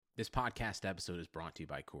This podcast episode is brought to you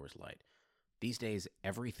by Coors Light. These days,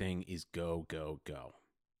 everything is go, go, go.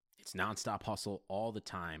 It's nonstop hustle all the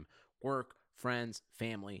time. Work, friends,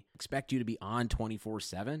 family expect you to be on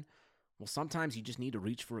 24/7. Well, sometimes you just need to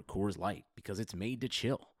reach for a Coors Light because it's made to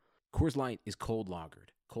chill. Coors Light is cold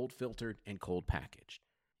lagered, cold filtered, and cold packaged.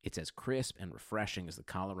 It's as crisp and refreshing as the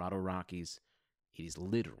Colorado Rockies. It is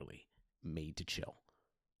literally made to chill.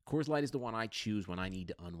 Coors Light is the one I choose when I need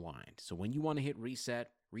to unwind. So when you want to hit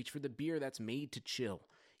reset, reach for the beer that's made to chill.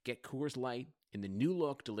 Get Coors Light in the new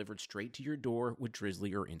look delivered straight to your door with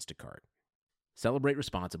Drizzly or Instacart. Celebrate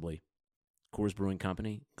responsibly. Coors Brewing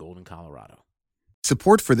Company, Golden, Colorado.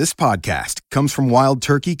 Support for this podcast comes from Wild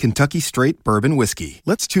Turkey Kentucky Straight Bourbon Whiskey.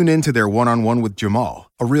 Let's tune in to their one-on-one with Jamal,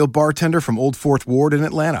 a real bartender from Old Fourth Ward in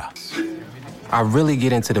Atlanta. I really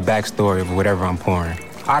get into the backstory of whatever I'm pouring,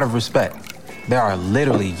 out of respect. There are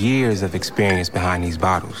literally years of experience behind these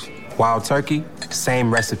bottles. Wild Turkey,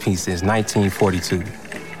 same recipe since 1942.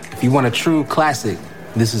 If you want a true classic,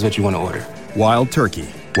 this is what you want to order. Wild Turkey.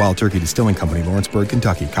 Wild Turkey Distilling Company, Lawrenceburg,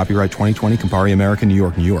 Kentucky. Copyright 2020, Campari American, New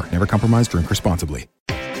York, New York. Never compromise, drink responsibly.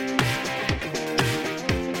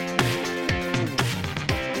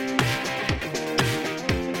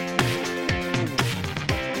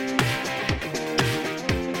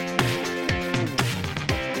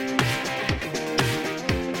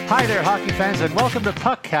 Hi there, hockey fans, and welcome to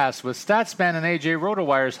Puckcast with Statsman and AJ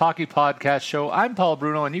RotoWire's hockey podcast show. I'm Paul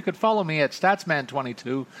Bruno, and you can follow me at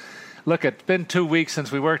Statsman22. Look, it's been 2 weeks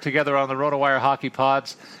since we worked together on the RotoWire hockey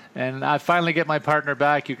pods, and I finally get my partner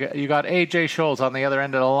back. You got AJ Scholes on the other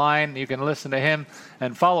end of the line. You can listen to him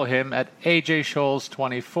and follow him at AJ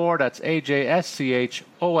Scholes24. That's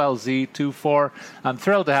AJSCHOLZ24. I'm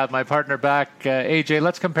thrilled to have my partner back. AJ,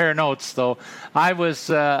 let's compare notes, though. I was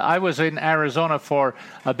in Arizona for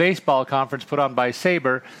a baseball conference put on by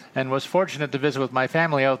Sabre and was fortunate to visit with my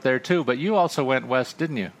family out there, too. But you also went west,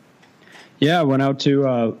 didn't you? Yeah, I went out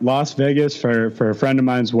to Las Vegas for a friend of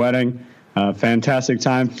mine's wedding. Fantastic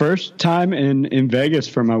time. First time in Vegas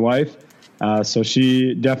for my wife, so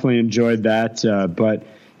she definitely enjoyed that. But,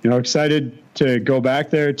 excited to go back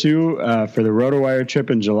there, too, for the RotoWire trip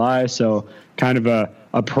in July. So kind of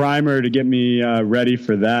a primer to get me ready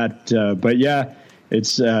for that. But, yeah,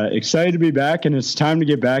 it's excited to be back, and it's time to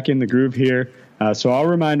get back in the groove here. So I'll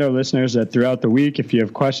remind our listeners that throughout the week, if you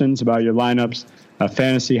have questions about your lineups,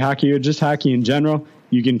 fantasy hockey, or just hockey in general,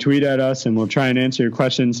 you can tweet at us, and we'll try and answer your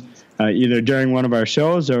questions either during one of our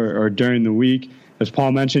shows or during the week. As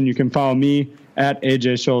Paul mentioned, you can follow me at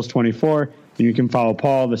AJ Scholes24, and you can follow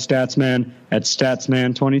Paul, the Statsman, at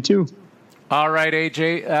Statsman22. All right,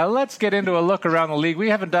 AJ, let's get into a look around the league. We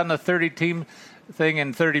haven't done the 30-team thing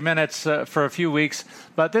in 30 minutes for a few weeks,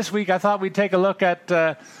 but this week I thought we'd take a look at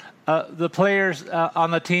the players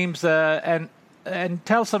on the teams and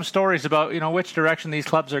tell some stories about which direction these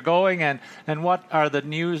clubs are going and what are the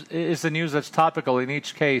news that's topical in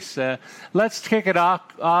each case. Let's kick it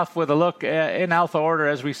off with a look in alpha order,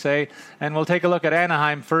 as we say, and we'll take a look at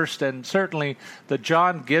Anaheim first. And certainly the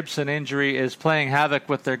John Gibson injury is playing havoc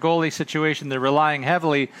with their goalie situation. They're relying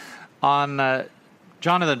heavily on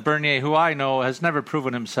Jonathan Bernier, who I know has never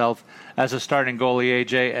proven himself as a starting goalie,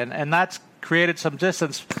 AJ, and that's created some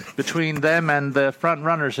distance between them and the front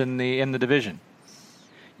runners in the division.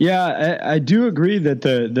 Yeah, I do agree that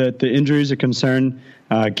the injury is a concern.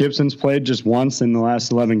 Gibson's played just once in the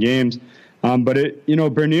last 11 games, but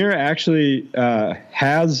Bernier actually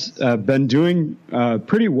has been doing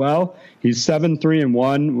pretty well. He's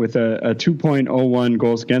 7-3-1 with a 2.01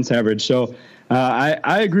 goals against average. So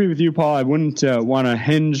I agree with you, Paul. I wouldn't want to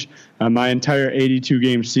hinge my entire 82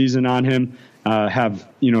 game season on him. Have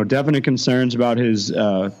definite concerns about his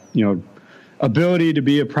ability to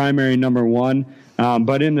be a primary number one.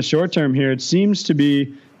 But in the short term here, it seems to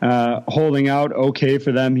be holding out okay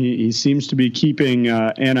for them. He seems to be keeping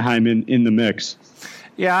Anaheim in the mix.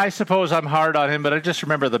 Yeah, I suppose I'm hard on him, but I just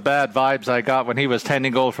remember the bad vibes I got when he was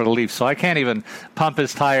tending goal for the Leafs, so I can't even pump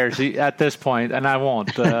his tires at this point, and I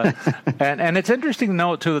won't. And it's interesting to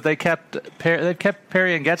note, too, that they've kept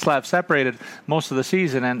Perry and Getzlaf separated most of the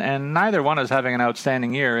season, and neither one is having an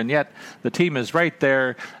outstanding year, and yet the team is right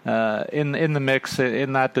there in the mix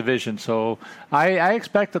in that division. So I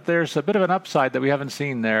expect that there's a bit of an upside that we haven't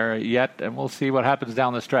seen there yet, and we'll see what happens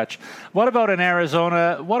down the stretch. What about in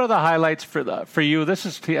Arizona? What are the highlights for you? This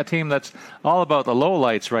is a team that's all about the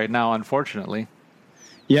lowlights right now, unfortunately.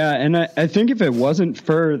 Yeah, and I think if it wasn't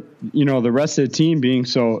for the rest of the team being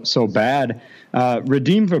so bad,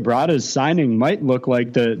 Radim Vibrata's signing might look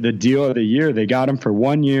like the deal of the year. They got him for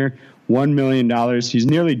 1 year, $1 million. He's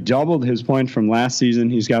nearly doubled his points from last season.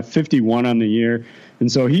 He's got 51 on the year,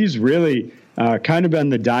 and so he's really kind of been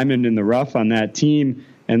the diamond in the rough on that team.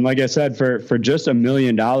 And like I said, for just $1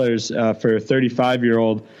 million for a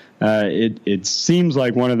 35-year-old, it seems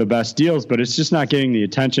like one of the best deals, but it's just not getting the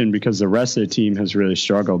attention because the rest of the team has really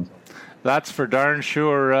struggled. That's for darn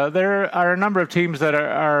sure. There are a number of teams that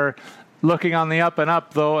are looking on the up and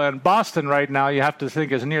up, though, and Boston right now, you have to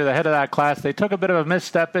think, is near the head of that class. They took a bit of a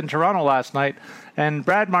misstep in Toronto last night, and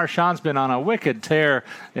Brad Marchand's been on a wicked tear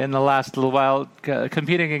in the last little while,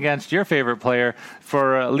 competing against your favorite player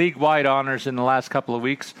for league-wide honors in the last couple of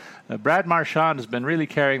weeks. Brad Marchand has been really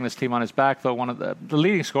carrying this team on his back, though, one of the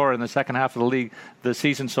leading scorer in the second half of the league this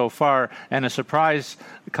season so far, and a surprise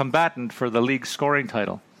combatant for the league scoring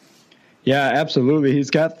title. Yeah, absolutely.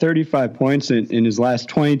 He's got 35 points in his last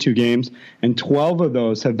 22 games, and 12 of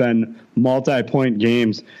those have been multi-point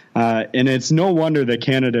games. And it's no wonder that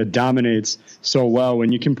Canada dominates so well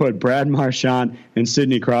when you can put Brad Marchand and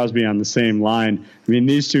Sidney Crosby on the same line. I mean,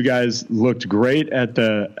 these two guys looked great at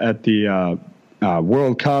the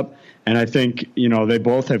World Cup, and I think, they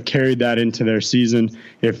both have carried that into their season.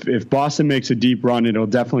 If Boston makes a deep run, it'll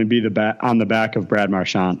definitely be on the back of Brad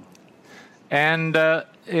Marchand. And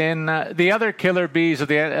in the other killer bees of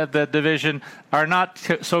the division are not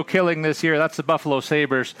so killing this year. That's the Buffalo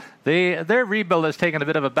Sabres. Their rebuild has taken a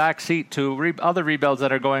bit of a backseat to other rebuilds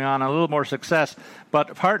that are going on, a little more success.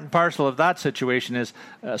 But part and parcel of that situation is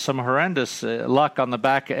some horrendous luck on the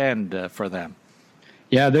back end for them.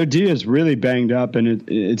 Yeah, their D is really banged up, and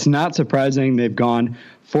it's not surprising. They've gone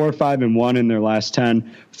 4-5-1 in their last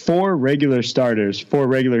 10. Four regular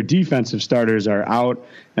defensive starters are out,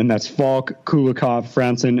 and that's Falk, Kulikov,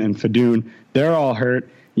 Franson, and Fedun. They're all hurt.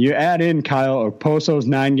 You add in Kyle Okposo's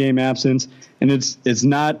 9-game absence, and it's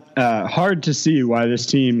not hard to see why this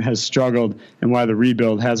team has struggled and why the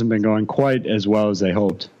rebuild hasn't been going quite as well as they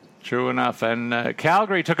hoped. True enough. And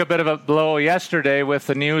Calgary took a bit of a blow yesterday with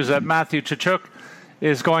the news that Matthew Tkachuk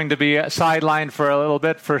is going to be sidelined for a little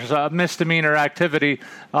bit for misdemeanor activity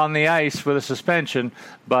on the ice with a suspension.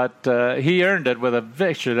 But he earned it with a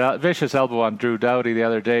vicious elbow on Drew Doughty the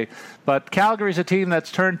other day. But Calgary's a team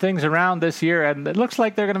that's turned things around this year, and it looks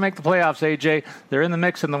like they're going to make the playoffs, AJ. They're in the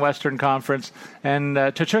mix in the Western Conference, and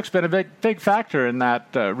Tkachuk's been a big factor in that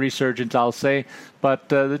resurgence, I'll say. But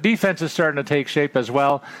the defense is starting to take shape as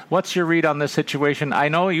well. What's your read on this situation? I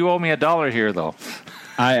know you owe me $1 here, though.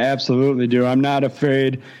 I absolutely do. I'm not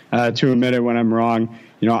afraid to admit it when I'm wrong.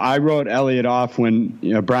 I wrote Elliott off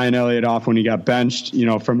Brian Elliott off when he got benched,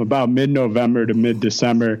 from about mid-November to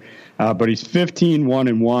mid-December. But he's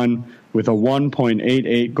 15-1-1 with a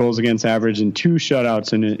 1.88 goals against average and 2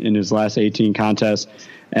 shutouts in his last 18 contests.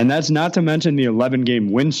 And that's not to mention the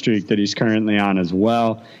 11-game win streak that he's currently on as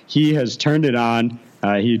well. He has turned it on.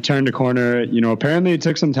 He turned a corner. Apparently it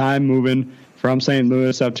took some time moving from St.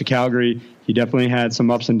 Louis up to Calgary. He definitely had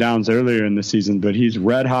some ups and downs earlier in the season, but he's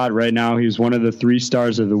red hot right now. He's one of the 3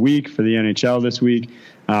 stars of the week for the NHL this week.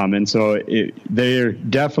 And so they're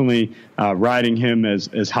definitely riding him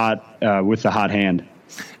as hot with the hot hand.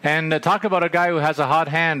 And talk about a guy who has a hot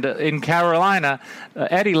hand in Carolina.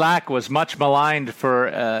 Eddie Lack was much maligned for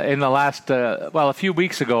in the last, a few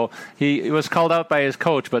weeks ago. He was called out by his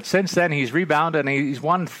coach, but since then he's rebounded and he's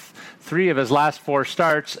won 3 of his last 4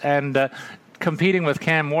 starts and competing with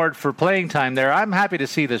Cam Ward for playing time there. I'm happy to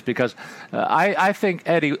see this because I think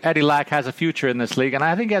Eddie Lack has a future in this league, and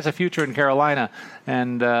I think he has a future in Carolina,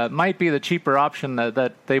 and might be the cheaper option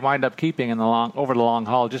that they wind up keeping over the long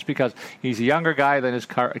haul, just because he's a younger guy than his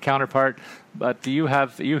counterpart. But you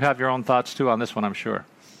have your own thoughts too on this one, I'm sure.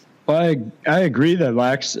 Well, I agree that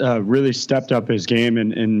Lack's really stepped up his game,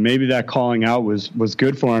 and maybe that calling out was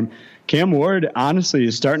good for him. Cam Ward, honestly,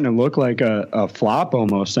 is starting to look like a flop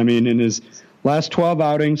almost. I mean, in his last 12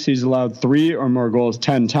 outings, he's allowed 3 or more goals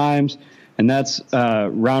 10 times, and that's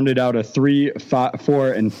rounded out a 3,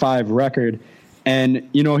 4, and 5 record. And,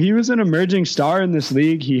 he was an emerging star in this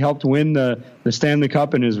league. He helped win the Stanley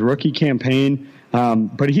Cup in his rookie campaign,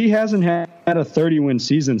 but he hasn't had a 30-win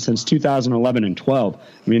season since 2011 and 12.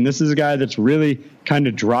 I mean, this is a guy that's really kind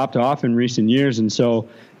of dropped off in recent years, and so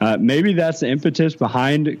maybe that's the impetus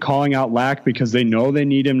behind calling out Lack, because they know they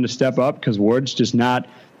need him to step up because Ward's just not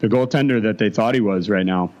the goaltender that they thought he was right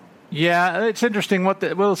now. Yeah, it's interesting.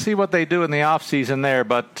 We'll see what they do in the offseason there,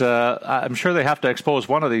 but I'm sure they have to expose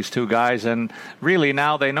one of these 2 guys, and really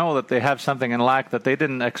now they know that they have something in Lack that they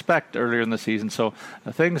didn't expect earlier in the season, so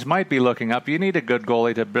things might be looking up. You need a good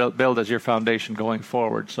goalie to build as your foundation going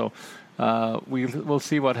forward, so we'll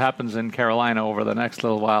see what happens in Carolina over the next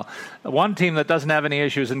little while. One team that doesn't have any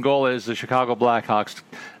issues in goal is the Chicago Blackhawks.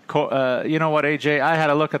 You know what, AJ? I had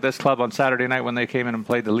a look at this club on Saturday night when they came in and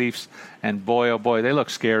played the Leafs, and boy, oh boy, they look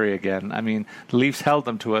scary again. I mean, the Leafs held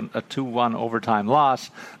them to a 2-1 overtime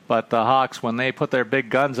loss, but the Hawks, when they put their big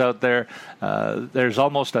guns out there, there's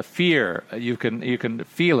almost a fear. You can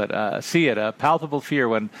feel it, see it, a palpable fear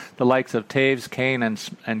when the likes of Taves, Kane,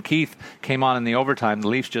 and Keith came on in the overtime. The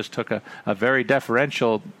Leafs just took a very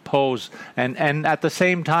deferential pose, and at the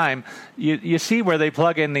same time, you see where they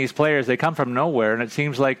plug in these players. They come from nowhere, and it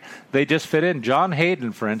seems like they just fit in. John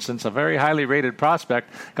Hayden, for instance, a very highly rated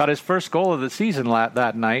prospect, got his first goal of the season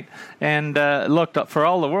that night, and looked up for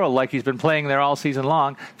all the world like he's been playing there all season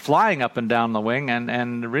long, flying up and down the wing,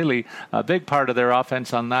 and really a big part of their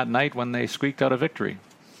offense on that night when they squeaked out a victory.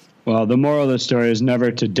 Well, the moral of the story is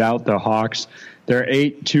never to doubt the Hawks. They're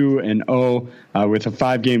 8-2-0 with a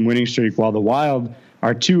 5-game winning streak, while the Wild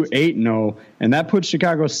are 2-8-0, and that puts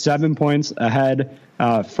Chicago 7 points ahead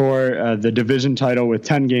for the division title with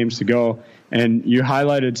 10 games to go. And you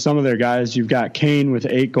highlighted some of their guys. You've got Kane with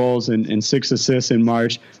 8 goals and 6 assists in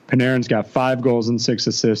March. Panarin's got 5 goals and 6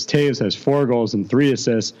 assists. Taves has 4 goals and 3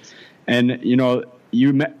 assists. And,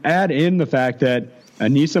 you add in the fact that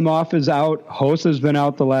Anisimov is out. Hosa's been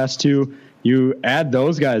out the last 2. You add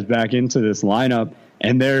those guys back into this lineup,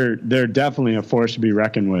 and they're definitely a force to be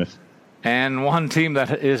reckoned with. And one team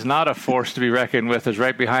that is not a force to be reckoned with is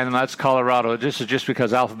right behind them. That's Colorado. This is just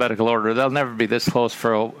because alphabetical order. They'll never be this close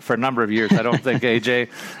for a number of years, I don't think, AJ.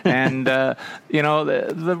 And,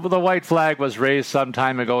 the white flag was raised some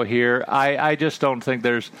time ago here. I just don't think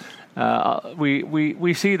there's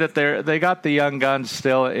we see that they got the young guns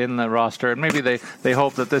still in the roster, and maybe they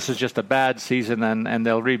hope that this is just a bad season and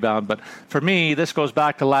they'll rebound. But for me, this goes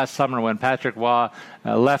back to last summer when Patrick Waugh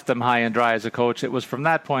left them high and dry as a coach. It was from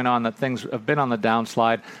that point on that things have been on the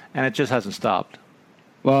downslide, and it just hasn't stopped.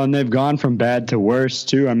 Well, and they've gone from bad to worse,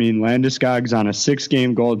 too. I mean, Landeskog's on a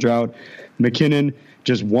 6-game goal drought. McKinnon,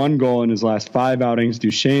 just 1 goal in his last 5 outings.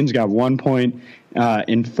 Duchesne's got 1 point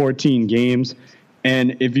in 14 games.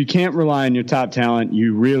 And if you can't rely on your top talent,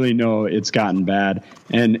 you really know it's gotten bad.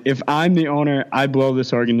 And if I'm the owner, I blow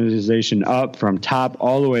this organization up from top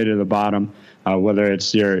all the way to the bottom, whether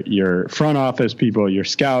it's your front office people, your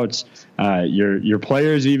scouts, your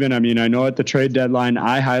players even. I mean, I know at the trade deadline,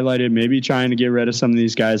 I highlighted maybe trying to get rid of some of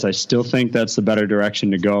these guys. I still think that's the better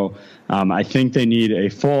direction to go. I think they need a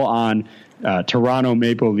full-on Toronto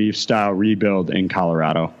Maple Leaf style rebuild in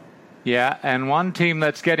Colorado. Yeah, and one team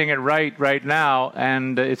that's getting it right now,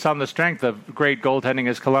 and it's on the strength of great goaltending,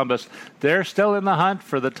 is Columbus. They're still in the hunt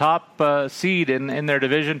for the top seed in their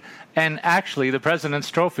division, and actually the President's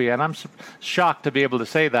Trophy. And I'm shocked to be able to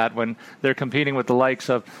say that when they're competing with the likes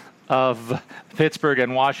of Pittsburgh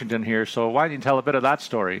and Washington here. So why don't you tell a bit of that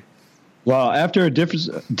story? Well, after a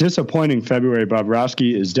disappointing February,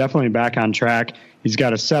 Bobrovsky is definitely back on track. He's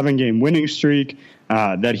got a 7-game winning streak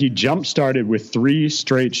that he jump-started with 3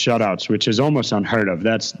 straight shutouts, which is almost unheard of.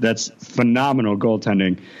 That's phenomenal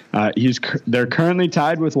goaltending. They're currently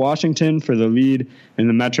tied with Washington for the lead in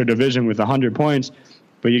the Metro Division with 100 points,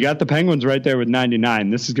 but you got the Penguins right there with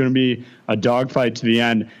 99. This is going to be a dogfight to the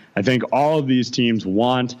end. I think all of these teams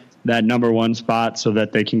want that number 1 spot so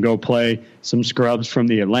that they can go play some scrubs from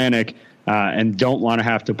the Atlantic and don't want to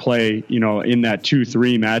have to play, in that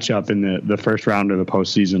 2-3 matchup in the first round of the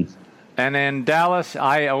postseason. And in Dallas,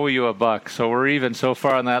 I owe you $1, so we're even so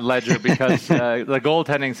far on that ledger because the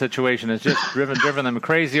goaltending situation has just driven them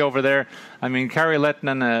crazy over there. I mean, Kari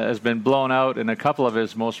Lehtonen has been blown out in a couple of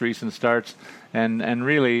his most recent starts, and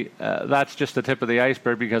really that's just the tip of the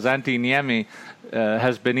iceberg because Antti Niemi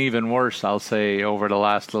has been even worse, I'll say, over the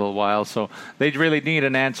last little while. So they really need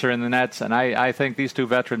an answer in the nets, and I think these 2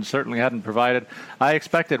 veterans certainly hadn't provided. I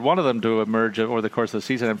expected one of them to emerge over the course of the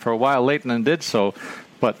season, and for a while Lehtonen did so,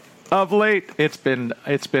 but of late, it's been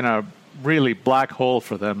a really black hole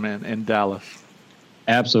for them in Dallas.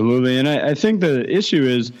 Absolutely, and I think the issue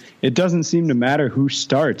is it doesn't seem to matter who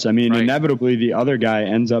starts. I mean, Inevitably the other guy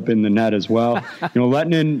ends up in the net as well.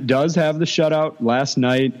 Lehtonen does have the shutout last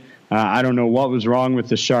night. I don't know what was wrong with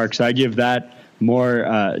the Sharks. I give that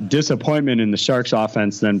more disappointment in the Sharks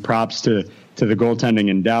offense than props to the goaltending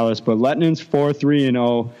in Dallas. But Lehtonen's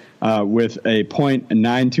 4-3-0 with a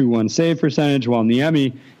 .921 save percentage, while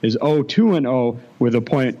Niemi is 0-2-0 with a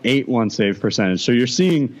 .81 save percentage. So you're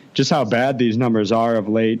seeing just how bad these numbers are of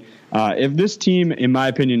late. If this team, in my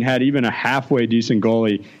opinion, had even a halfway decent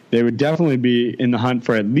goalie, they would definitely be in the hunt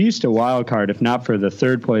for at least a wild card, if not for the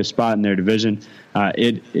 3rd place spot in their division.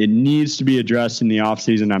 It needs to be addressed in the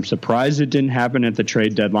offseason. I'm surprised it didn't happen at the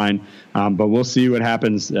trade deadline, but we'll see what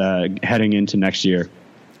happens heading into next year.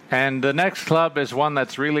 And the next club is one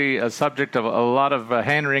that's really a subject of a lot of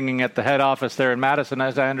hand-wringing at the head office there in Madison,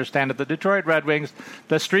 as I understand it. The Detroit Red Wings,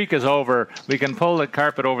 the streak is over. We can pull the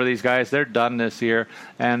carpet over these guys. They're done this year.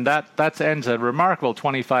 And that ends a remarkable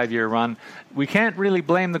 25-year run. We can't really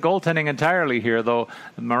blame the goaltending entirely here, though.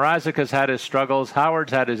 Mrazek has had his struggles.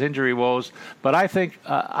 Howard's had his injury woes. But I think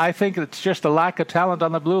it's just a lack of talent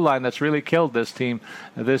on the blue line that's really killed this team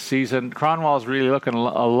this season. Cronwall's really looking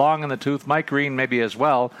long in the tooth. Mike Green maybe as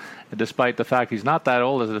well, despite the fact he's not that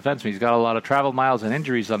old as a defenseman. He's got a lot of travel miles and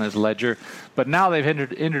injuries on his ledger. But now they've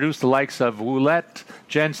introduced the likes of Ouellette,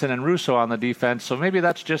 Jensen, and Russo on the defense. So maybe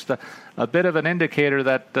that's just a bit of an indicator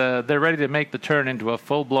that they're ready to make the turn into a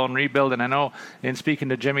full-blown rebuild. And I know in speaking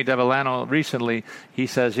to Jimmy Devellano recently, he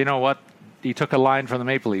says, you know what? He took a line from the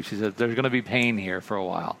Maple Leafs. He said, there's going to be pain here for a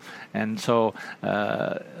while. And so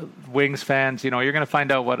Wings fans, you're going to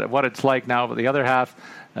find out what it's like now. But the other half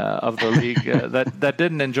of the league that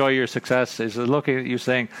didn't enjoy your success is looking at you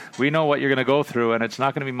saying, we know what you're going to go through, and it's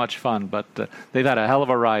not going to be much fun. But they've had a hell of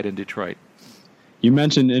a ride in Detroit. You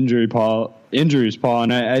mentioned injuries, Paul,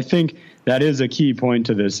 and I think that is a key point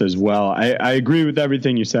to this as well. I agree with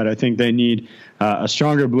everything you said. I think they need a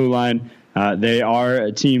stronger blue line. They are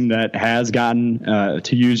a team that has gotten,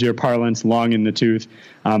 to use your parlance, long in the tooth.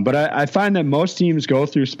 But I find that most teams go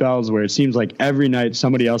through spells where it seems like every night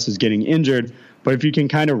somebody else is getting injured. But if you can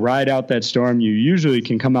kind of ride out that storm, you usually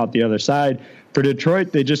can come out the other side. For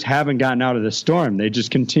Detroit, they just haven't gotten out of the storm. They just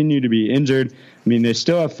continue to be injured. I mean, they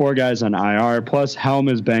still have 4 guys on IR, plus Helm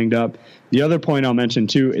is banged up. The other point I'll mention,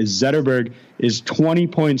 too, is Zetterberg is 20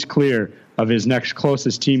 points clear of his next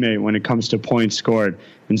closest teammate when it comes to points scored.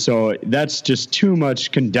 And so that's just too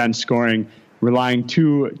much condensed scoring, relying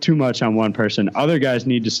too much on one person. Other guys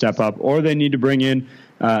need to step up, or they need to bring in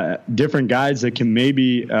different guys that can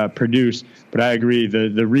maybe produce. But I agree,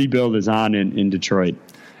 the rebuild is on in Detroit.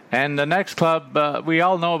 And the next club, we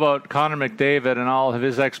all know about Connor McDavid and all of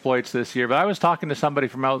his exploits this year. But I was talking to somebody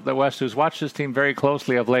from out the West who's watched this team very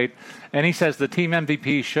closely of late, and he says the team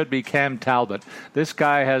MVP should be Cam Talbot. This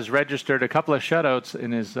guy has registered a couple of shutouts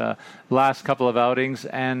in his last couple of outings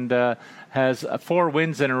and has 4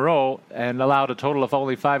 wins in a row and allowed a total of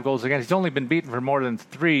only 5 goals against. He's only been beaten for more than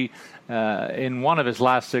 3 in one of his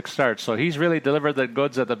last 6 starts. So he's really delivered the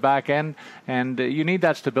goods at the back end, and you need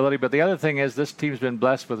that stability. But the other thing is this team's been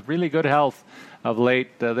blessed with really good health of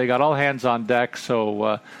late. They got all hands on deck,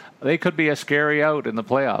 so they could be a scary out in the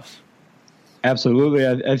playoffs. Absolutely.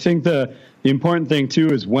 I think the important thing, too,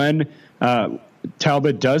 is when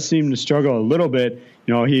Talbot does seem to struggle a little bit.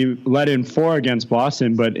 He let in 4 against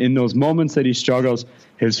Boston, but in those moments that he struggles,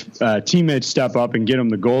 his teammates step up and get him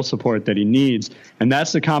the goal support that he needs. And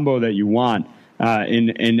that's the combo that you want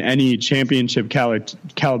in any championship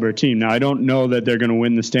caliber team. Now, I don't know that they're going to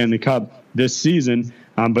win the Stanley Cup this season,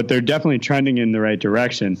 but they're definitely trending in the right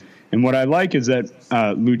direction. And what I like is that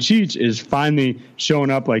Lucic is finally showing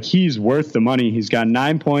up like he's worth the money. He's got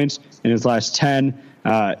 9 points in his last 10.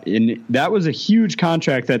 And that was a huge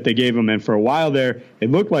contract that they gave him. And for a while there,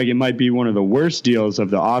 it looked like it might be one of the worst deals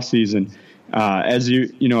of the offseason. As you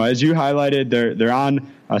highlighted, they're on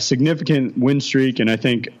a significant win streak. And I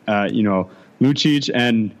think, Lucic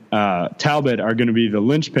and Talbot are going to be the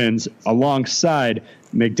linchpins alongside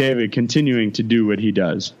McDavid continuing to do what he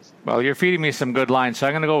does. Well, you're feeding me some good lines, so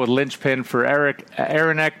I'm going to go with linchpin for Aaron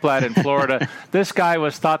Ekblad in Florida. This guy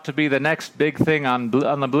was thought to be the next big thing on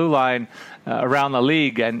the blue line around the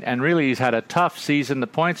league, and really he's had a tough season. The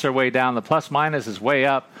points are way down. The plus-minus is way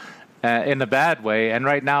up in the bad way, and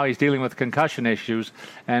right now he's dealing with concussion issues.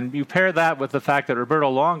 And you pair that with the fact that Roberto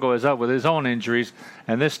Longo is out with his own injuries,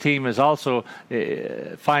 and this team is also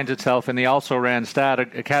finds itself in the also-ran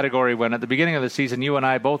category when at the beginning of the season you and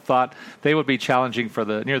I both thought they would be challenging for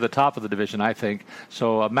near the top of the division, I think.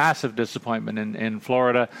 So a massive disappointment in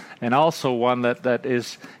Florida, and also one that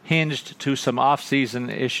is hinged to some off-season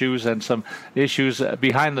issues and some issues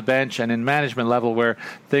behind the bench and in management level where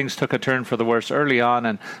things took a turn for the worse early on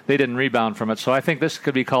and they didn't rebound from it. So I think this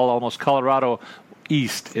could be called almost Colorado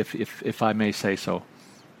East, if I may say so.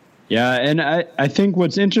 Yeah, and I think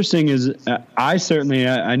what's interesting is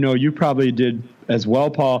I know you probably did as well,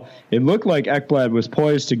 Paul. It looked like Ekblad was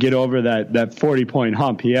poised to get over that 40-point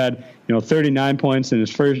hump. He had 39 points in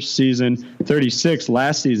his first season, 36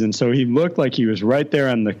 last season, so he looked like he was right there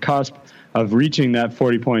on the cusp of reaching that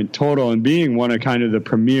 40-point total and being one of kind of the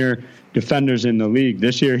premier defenders in the league.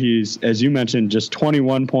 This year, he's, as you mentioned, just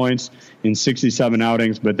 21 points in 67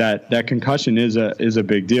 outings, but that concussion is a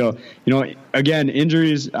big deal. Again,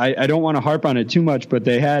 injuries, I don't want to harp on it too much, but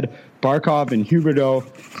they had Barkov and Huberdeau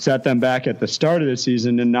set them back at the start of the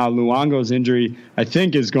season, and now Luongo's injury, I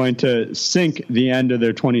think, is going to sink the end of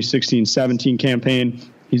their 2016-17 campaign.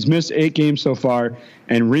 He's missed 8 games so far,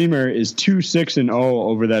 and Reimer is 2-6-0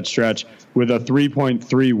 over that stretch with a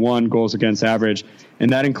 3.31 goals against average. And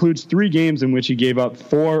that includes 3 games in which he gave up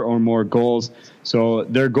 4 or more goals. So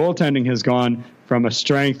their goaltending has gone from a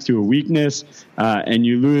strength to a weakness, and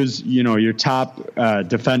you lose, your top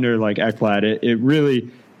defender like Ekblad. It really,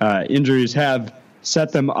 injuries have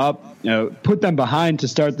set them up, put them behind to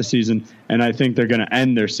start the season, and I think they're going to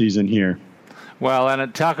end their season here. Well,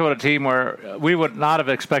 and talk about a team where we would not have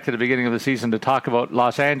expected at the beginning of the season to talk about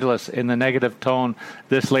Los Angeles in the negative tone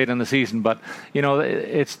this late in the season. But,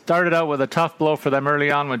 it started out with a tough blow for them early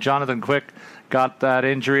on when Jonathan Quick got that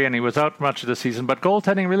injury and he was out much of the season. But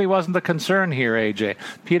goaltending really wasn't the concern here, AJ.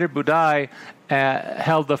 Peter Budaj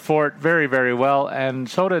held the fort very, very well, and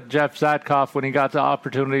so did Jeff Zatkoff when he got the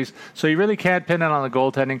opportunities. So you really can't pin it on the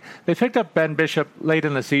goaltending. They picked up Ben Bishop late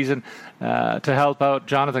in the season to help out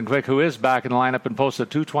Jonathan Quick, who is back in the lineup and posted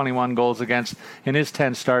 221 goals against in his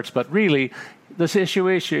 10 starts. But really, the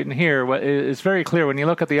situation here is very clear when you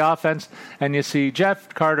look at the offense and you see Jeff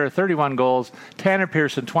Carter, 31 goals, Tanner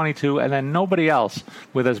Pearson, 22, and then nobody else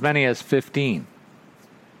with as many as 15.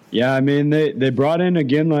 Yeah, I mean, they brought in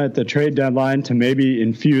Iginla at the trade deadline to maybe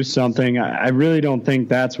infuse something. I really don't think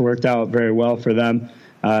that's worked out very well for them.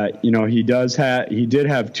 He did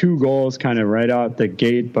have 2 goals kind of right out the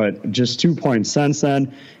gate, but just 2 points since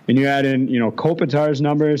then. And you add in, Kopitar's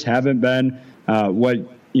numbers haven't been what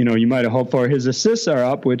you might have hoped for. His assists are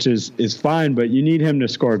up, which is fine, but you need him to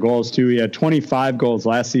score goals too. He had 25 goals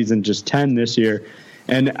last season, just 10 this year.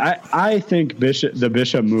 And I think the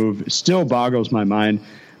Bishop move still boggles my mind.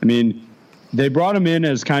 I mean, they brought him in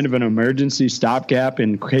as kind of an emergency stopgap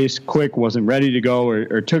in case Quick wasn't ready to go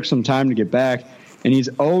or took some time to get back. And he's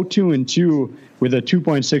 0-2-2 with a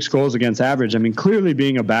 2.6 goals against average. I mean, clearly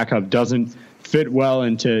being a backup doesn't fit well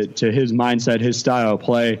into his mindset, his style of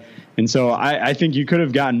play. And so I think you could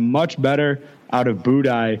have gotten much better out of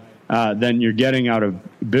Budaj than you're getting out of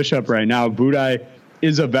Bishop right now. Budaj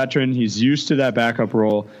is a veteran. He's used to that backup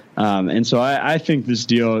role. And so I think this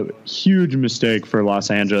deal, huge mistake for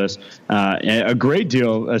Los Angeles, a great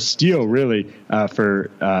deal, a steal really for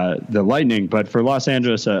the Lightning, but for Los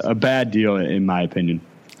Angeles, a bad deal in my opinion.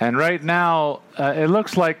 And right now, it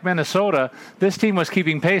looks like Minnesota, this team was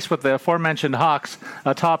keeping pace with the aforementioned Hawks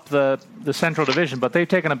atop the Central Division, but they've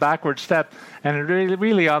taken a backward step, and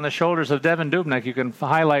really on the shoulders of Devan Dubnyk, you can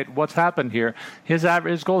highlight what's happened here. His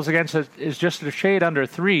goals against is just a shade under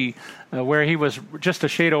 3, where he was just a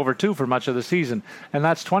shade over 2 for much of the season. And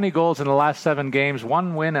that's 20 goals in the last 7 games,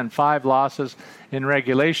 1 win and 5 losses in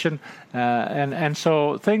regulation. And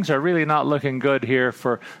so things are really not looking good here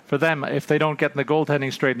for them if they don't get the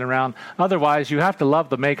goaltending straightened around. Otherwise, you have to love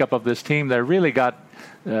the makeup of this team. They really got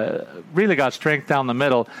strength down the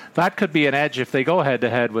middle. That could be an edge if they go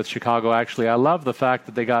head-to-head with Chicago, actually. I love the fact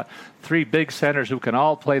that they got 3 big centers who can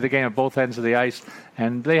all play the game at both ends of the ice,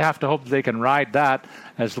 and they have to hope that they can ride that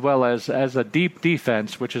as well as a deep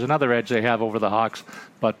defense, which is another edge they have over the Hawks.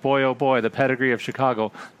 But boy, oh boy, the pedigree of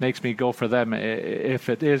Chicago makes me go for them if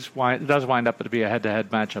it does wind up to be a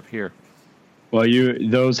head-to-head matchup here. Well,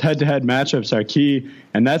 those head-to-head matchups are key,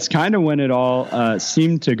 and that's kind of when it all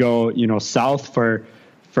seemed to go, south for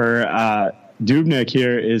Dubnyk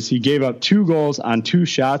here. Is he gave up 2 goals on 2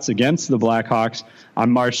 shots against the Blackhawks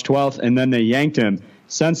on March 12th, and then they yanked him.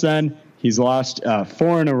 Since then, he's lost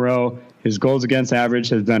 4 in a row. His goals against average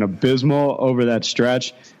has been abysmal over that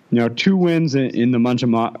stretch. 2 wins in the month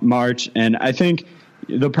of March, and I think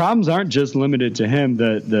the problems aren't just limited to him.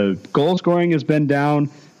 The goal scoring has been down.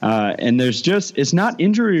 And it's not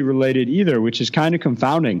injury related either, which is kind of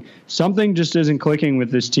confounding. Something just isn't clicking with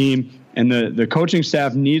this team, and the coaching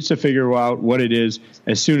staff needs to figure out what it is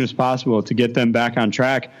as soon as possible to get them back on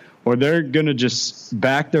track, or they're going to just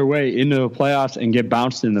back their way into the playoffs and get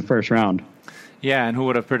bounced in the first round. Yeah, and who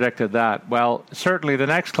would have predicted that? Well, certainly the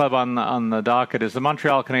next club on the docket is the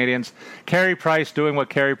Montreal Canadiens. Carey Price doing what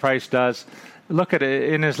Carey Price does. Look at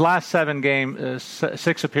it. In his last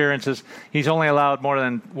 6 appearances, he's only allowed more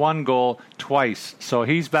than 1 goal twice. So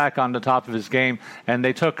he's back on the top of his game. And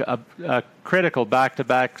they took a critical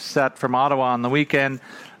back-to-back set from Ottawa on the weekend.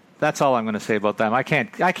 That's all I'm going to say about them. I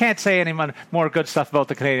can't say any more good stuff about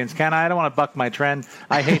the Canadians, can I? I don't want to buck my trend.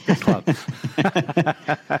 I hate this club.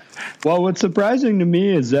 Well, what's surprising to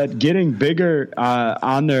me is that getting bigger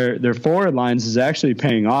on their forward lines is actually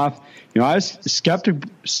paying off. I was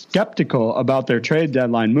skeptical about their trade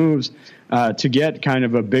deadline moves to get kind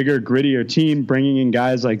of a bigger, grittier team, bringing in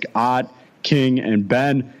guys like Ott, King, and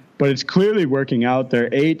Ben. But it's clearly working out.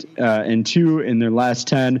 They're 8-2 in their last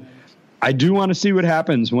 10. I do want to see what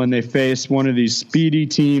happens when they face one of these speedy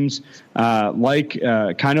teams, kind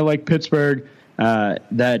of like Pittsburgh,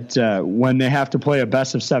 that when they have to play a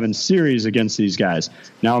best-of-7 series against these guys.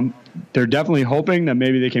 Now, they're definitely hoping that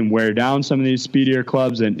maybe they can wear down some of these speedier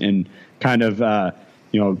clubs and kind of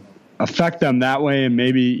affect them that way, and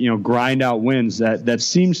maybe grind out wins. That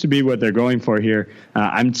seems to be what they're going for here.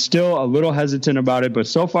 I'm still a little hesitant about it, but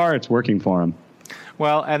so far it's working for them.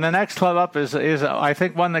 Well, and the next club up is I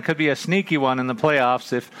think one that could be a sneaky one in the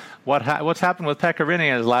playoffs. If what's happened with Pekka Rinne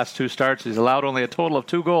in his last 2 starts, he's allowed only a total of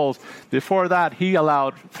 2 goals. Before that, he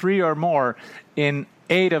allowed 3 or more in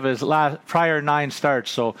 8 of his prior 9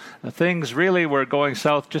 starts. So things really were going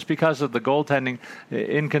south just because of the goaltending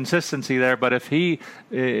inconsistency there. But if he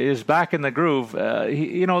is back in the groove,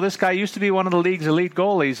 this guy used to be one of the league's elite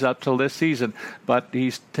goalies up till this season, but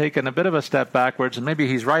he's taken a bit of a step backwards, and maybe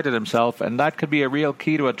he's righted himself, and that could be a real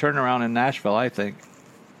key to a turnaround in Nashville, I think.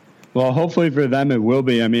 Well, hopefully for them it will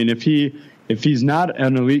be. I mean, if he's not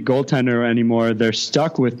an elite goaltender anymore, they're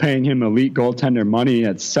stuck with paying him elite goaltender money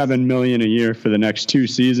at $7 million a year for the next 2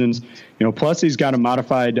 seasons. Plus he's got a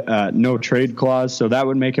modified no trade clause, so that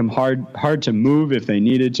would make him hard to move if they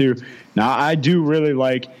needed to. Now, I do really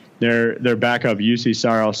like their backup Jussi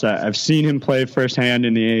Saros. I've seen him play firsthand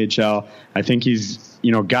in the AHL. I think he's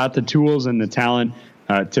got the tools and the talent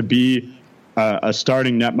to be a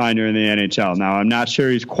starting netminder in the NHL. Now, I'm not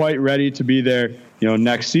sure he's quite ready to be there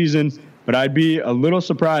next season. But I'd be a little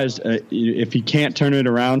surprised if he can't turn it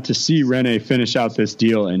around to see Rinne finish out this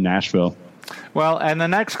deal in Nashville. Well, and the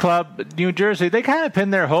next club, New Jersey, they kind of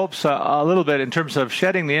pinned their hopes a little bit in terms of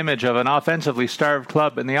shedding the image of an offensively starved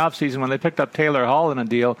club in the offseason when they picked up Taylor Hall in a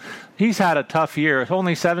deal. He's had a tough year.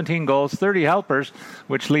 Only 17 goals, 30 helpers,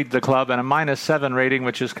 which lead the club, and a -7 rating,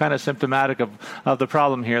 which is kind of symptomatic of the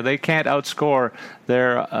problem here. They can't outscore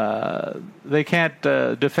they can't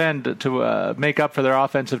defend to make up for their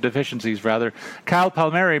offensive deficiencies, rather. Kyle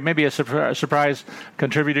Palmieri, maybe a surprise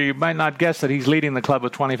contributor. You might not guess that he's leading the club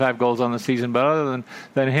with 25 goals on the season, but other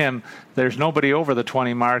than him, there's nobody over the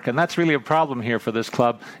 20 mark, and that's really a problem here for this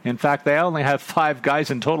club. In fact, they only have 5 guys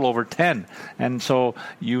in total over 10, and so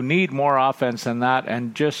you need more offense than that,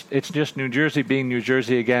 and it's just New Jersey being New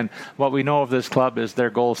Jersey again. What we know of this club is they're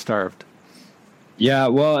goal-starved. Yeah,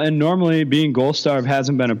 well, and normally being goal-starved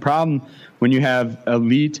hasn't been a problem when you have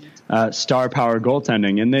elite star power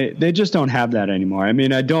goaltending, and they just don't have that anymore. I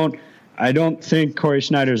mean, I don't think Corey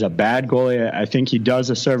Schneider's a bad goalie. I think he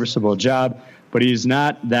does a serviceable job, but he's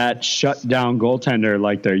not that shut-down goaltender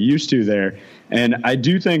like they're used to there. And I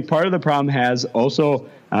do think part of the problem has also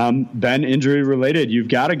been injury-related. You've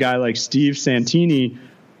got a guy like Steve Santini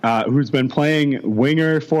who's been playing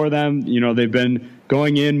winger for them. They've been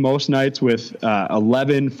going in most nights with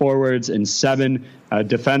 11 forwards and 7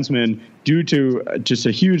 defensemen due to just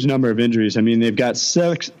a huge number of injuries. I mean, they've got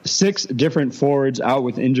six different forwards out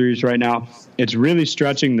with injuries right now. It's really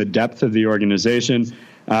stretching the depth of the organization.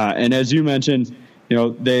 And as you mentioned,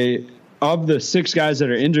 of the 6 guys that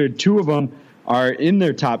are injured, 2 of them are in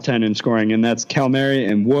their top 10 in scoring, and that's Palmieri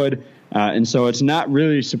and Wood. And so it's not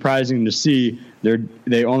really surprising to see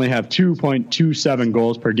they only have 2.27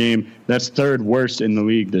 goals per game. That's 3rd worst in the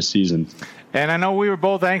league this season. And I know we were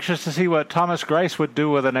both anxious to see what Thomas Greiss would do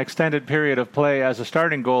with an extended period of play as a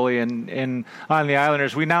starting goalie on the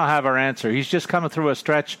Islanders. We now have our answer. He's just coming through a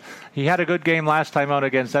stretch. He had a good game last time out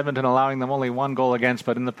against Edmonton, allowing them only 1 goal against,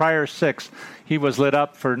 but in the prior 6, he was lit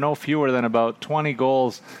up for no fewer than about 20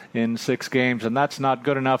 goals in 6 games, and that's not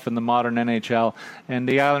good enough in the modern NHL. And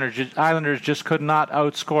the Islanders just could not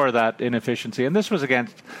outscore that inefficiency. And this was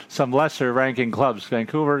against some lesser-ranking clubs.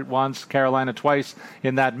 Vancouver once, Carolina twice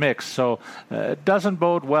in that mix. So it doesn't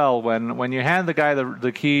bode well when you hand the guy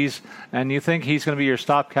the keys and you think he's going to be your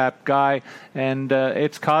stopgap guy, and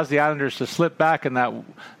it's caused the Islanders to slip back in that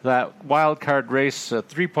wild card race,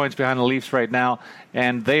 3 points behind the Leafs right now,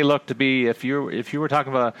 and they look to be, if you were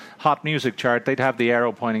talking about a hot music chart, they'd have the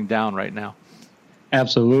arrow pointing down right now.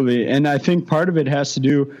 Absolutely, and I think part of it has to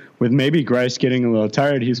do with maybe Greiss getting a little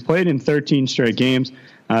tired. He's played in 13 straight games,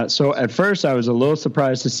 so at first I was a little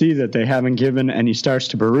surprised to see that they haven't given any starts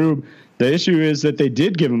to Berube. The issue is that they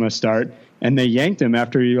did give him a start. and they yanked him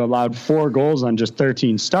after he allowed 4 goals on just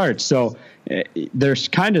 13 starts. So they're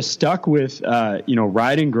kind of stuck with,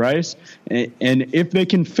 riding Greiss. And if they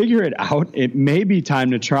can figure it out, it may be time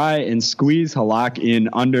to try and squeeze Halak in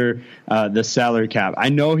under the salary cap. I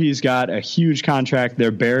know he's got a huge contract.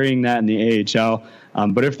 They're burying that in the AHL.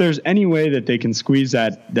 But if there's any way that they can squeeze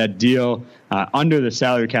that deal under the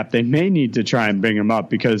salary cap, they may need to try and bring him up,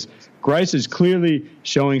 because Greiss is clearly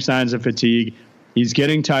showing signs of fatigue. He's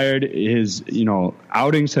getting tired. His,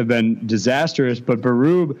 outings have been disastrous, but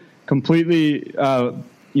Berube completely,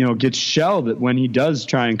 gets shelled when he does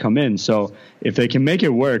try and come in. So if they can make it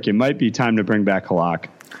work, it might be time to bring back Halak.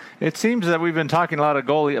 It seems that we've been talking about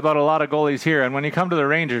a lot of goalies here, and when you come to the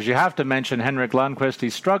Rangers, you have to mention Henrik Lundqvist.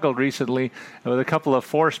 He struggled recently with a couple of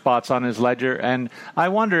 4 spots on his ledger, and I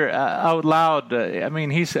wonder out loud,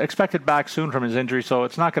 he's expected back soon from his injury, so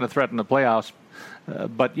it's not going to threaten the playoffs,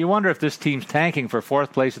 but you wonder if this team's tanking for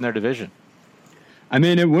 4th place in their division.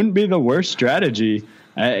 It wouldn't be the worst strategy.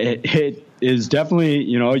 It is definitely,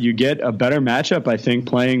 you get a better matchup, I think,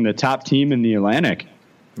 playing the top team in the Atlantic.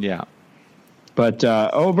 Yeah. But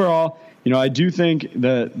overall, I do think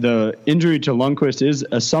the injury to Lundqvist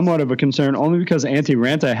is somewhat of a concern, only because Antti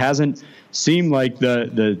Raanta hasn't seemed like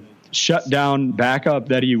the shutdown backup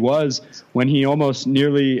that he was when he almost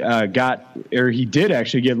nearly he did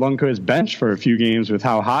actually get Lundqvist benched for a few games with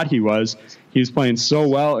how hot he was. He was playing so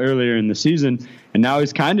well earlier in the season, and now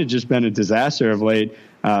he's kind of just been a disaster of late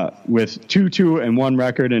with 2-2-1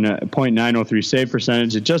 record and a .903 save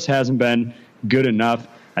percentage. It just hasn't been good enough.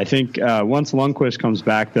 I think once Lundqvist comes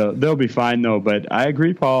back, they'll be fine, though. But I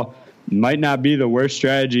agree, Paul, might not be the worst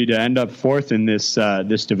strategy to end up 4th in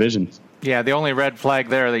this division. Yeah, the only red flag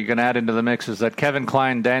there that you can add into the mix is that Kevin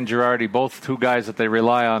Klein, Dan Girardi, both 2 guys that they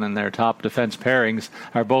rely on in their top defense pairings,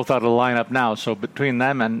 are both out of the lineup now. So between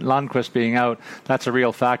them and Lundqvist being out, that's a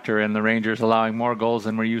real factor in the Rangers allowing more goals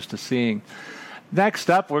than we're used to seeing. Next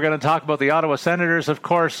up, we're going to talk about the Ottawa Senators. Of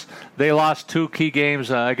course, they lost 2 key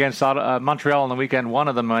games against Montreal on the weekend. One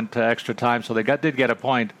of them went to extra time, so they did get a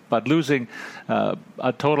point. But losing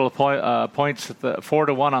a total of points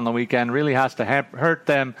 4-1 on the weekend really has to hurt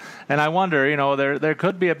them. And I wonder, there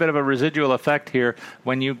could be a bit of a residual effect here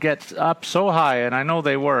when you get up so high. And I know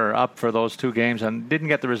they were up for those 2 games and didn't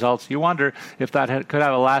get the results. You wonder if that could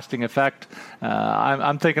have a lasting effect.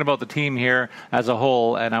 I'm thinking about the team here as a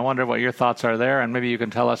whole, and I wonder what your thoughts are there. And maybe you can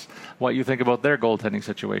tell us what you think about their goaltending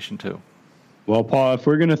situation too. Well, Paul, if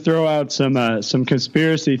we're going to throw out some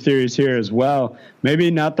conspiracy theories here as well, maybe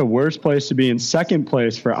not the worst place to be in 2nd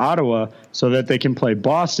place for Ottawa, so that they can play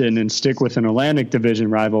Boston and stick with an Atlantic Division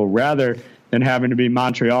rival rather than having to be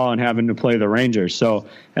Montreal and having to play the Rangers. So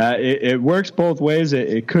it works both ways.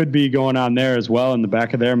 It could be going on there as well in the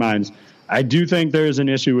back of their minds. I do think there is an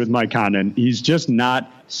issue with Mike Condon. He's just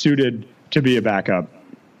not suited to be a backup.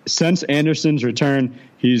 Since Anderson's return,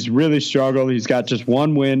 he's really struggled. He's got just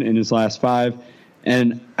 1 win in his last 5.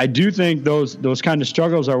 And I do think those kind of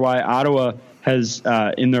struggles are why Ottawa has,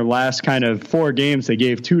 in their last kind of 4 games, they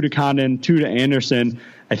gave 2 to Condon, 2 to Anderson,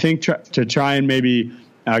 I think to try and maybe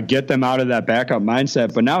get them out of that backup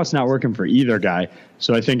mindset. But now it's not working for either guy.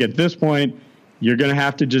 So I think at this point, you're going to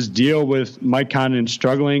have to just deal with Mike Condon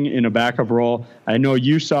struggling in a backup role. I know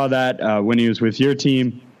you saw that when he was with your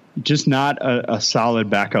team. Just not a solid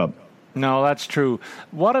backup. No, that's true.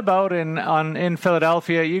 What about in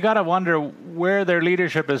Philadelphia? You got to wonder where their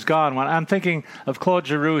leadership has gone. When I'm thinking of Claude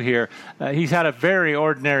Giroux here, he's had a very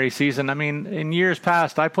ordinary season. In years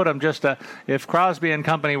past, I put him if Crosby and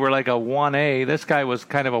company were like a 1A, this guy was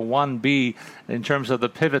kind of a 1B in terms of the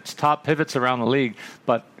top pivots around the league.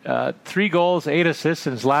 But 3 goals, 8 assists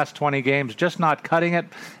in his last 20 games, just not cutting it,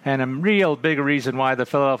 and a real big reason why the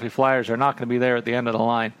Philadelphia Flyers are not going to be there at the end of the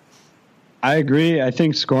line. I agree. I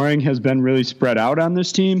think scoring has been really spread out on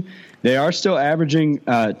this team. They are still averaging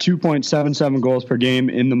 2.77 goals per game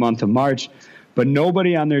in the month of March, but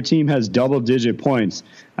nobody on their team has double-digit points.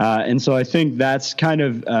 And so I think that's kind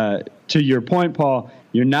of, to your point, Paul,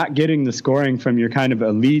 you're not getting the scoring from your kind of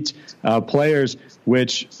elite players,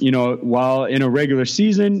 which, while in a regular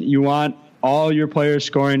season, you want all your players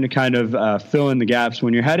scoring to kind of fill in the gaps.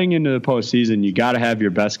 When you're heading into the postseason, you got to have your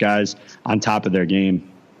best guys on top of their game.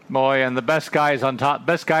 Boy, and the best guy in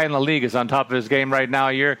the league is on top of his game right now.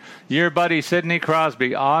 Your buddy Sidney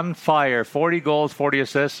Crosby on fire, 40 goals, 40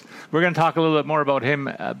 assists. We're going to talk a little bit more about him,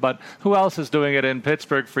 but who else is doing it in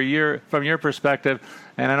Pittsburgh from your perspective?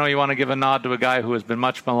 And I know you want to give a nod to a guy who has been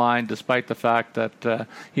much maligned, despite the fact that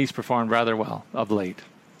he's performed rather well of late.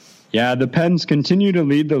 Yeah, the Pens continue to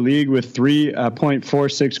lead the league with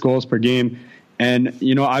 3.46 goals per game. And,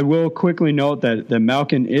 I will quickly note that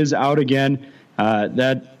Malkin is out again.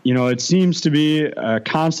 that, it seems to be a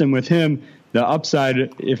constant with him. The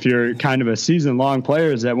upside, if you're kind of a season-long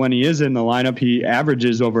player, is that when he is in the lineup, he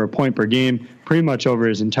averages over a point per game pretty much over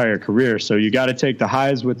his entire career. So you got to take the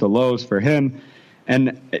highs with the lows for him.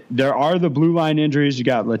 And there are the blue line injuries. You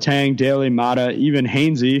got Letang, Daly, Mata, even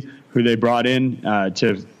Hainsey, who they brought in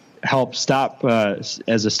to help stop as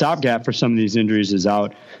a stopgap for some of these injuries, is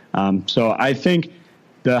out. So I think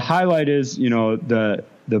the highlight is, the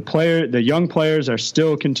young players are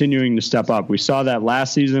still continuing to step up. We saw that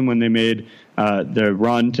last season when they made the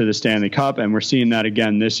run to the Stanley Cup, and we're seeing that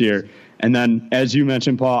again this year. And then, as you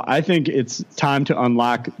mentioned, Paul, I think it's time to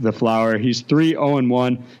unlock the Flower. He's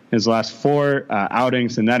 3-0-1 his last 4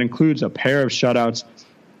 outings, and that includes a pair of shutouts.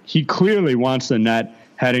 He clearly wants the net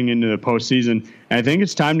heading into the postseason, and I think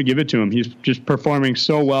it's time to give it to him. He's just performing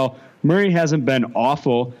so well. Murray hasn't been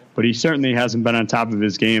awful, but he certainly hasn't been on top of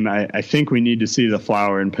his game. I think we need to see the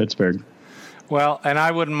Flower in Pittsburgh. Well, and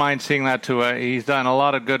I wouldn't mind seeing that too. He's done a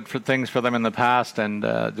lot of good things for them in the past, and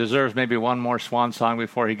deserves maybe one more swan song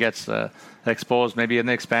before he gets exposed, maybe in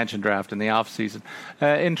the expansion draft in the offseason.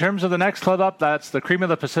 In terms of the next club up, that's the cream of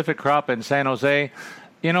the Pacific crop in San Jose.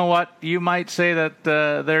 You know what? You might say that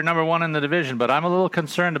they're number one in the division, but I'm a little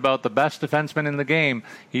concerned about the best defenseman in the game.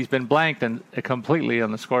 He's been blanked completely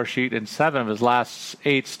on the score sheet in 7 of his last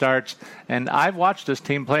 8 starts. And I've watched this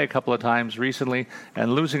team play a couple of times recently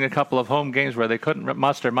and losing a couple of home games where they couldn't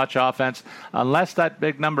muster much offense. Unless that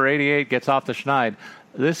big number 88 gets off the schneid,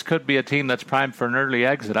 this could be a team that's primed for an early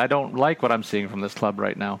exit. I don't like what I'm seeing from this club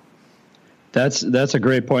right now. That's a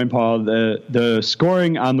great point, Paul. The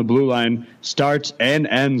scoring on the blue line starts and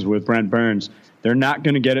ends with Brent Burns. They're not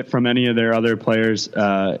going to get it from any of their other players,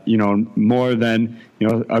 more than,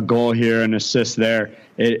 a goal here, an assist there.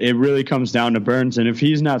 It really comes down to Burns. And if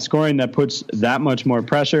he's not scoring, that puts that much more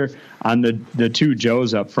pressure on the 2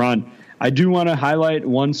 Joes up front. I do want to highlight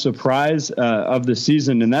one surprise of the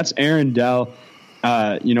season, and that's Aaron Dell.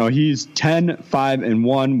 He's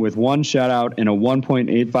 10-5-1 with 1 shutout and a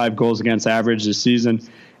 1.85 goals against average this season.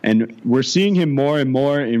 And we're seeing him more and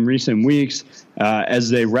more in recent weeks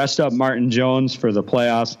as they rest up Martin Jones for the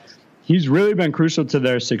playoffs. He's really been crucial to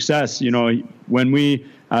their success. When we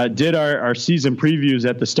did our season previews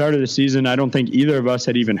at the start of the season, I don't think either of us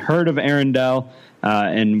had even heard of Aaron Dell,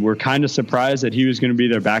 and we're kind of surprised that he was going to be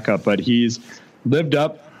their backup. But he's lived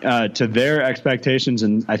up to their expectations,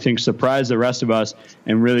 and I think surprised the rest of us,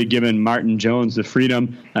 and really given Martin Jones the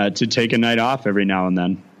freedom to take a night off every now and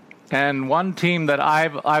then. And one team that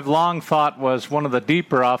I've long thought was one of the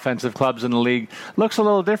deeper offensive clubs in the league looks a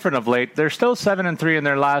little different of late. They're still 7-3 in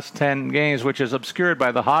their last 10 games, which is obscured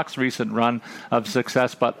by the Hawks' recent run of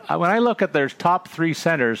success. But when I look at their top 3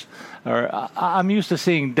 centers, I'm used to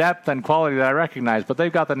seeing depth and quality that I recognize, but they've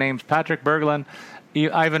got the names Patrick Berglund,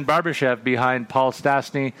 Ivan Barbashev behind Paul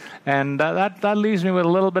Stastny, and that leaves me with a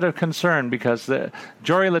little bit of concern because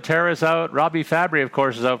Jory Laterra is out, Robbie Fabry, of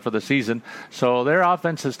course, is out for the season, so their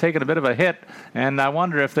offense has taken a bit of a hit, and I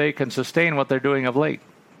wonder if they can sustain what they're doing of late.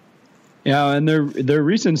 Yeah, and their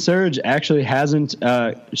recent surge actually hasn't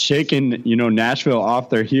shaken Nashville off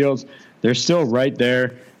their heels. They're still right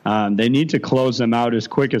there. They need to close them out as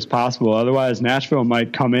quick as possible, otherwise Nashville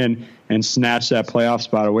might come in and snatch that playoff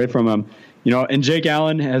spot away from them. And Jake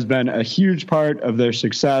Allen has been a huge part of their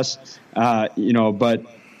success, but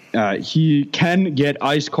he can get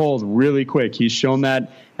ice cold really quick. He's shown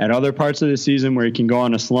that at other parts of the season where he can go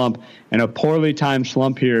on a slump, and a poorly timed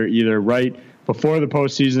slump here, either right before the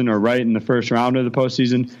postseason or right in the first round of the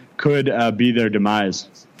postseason, could be their demise.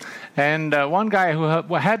 And one guy who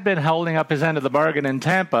had been holding up his end of the bargain in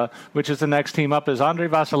Tampa, which is the next team up, is Andrei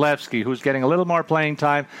Vasilevsky, who's getting a little more playing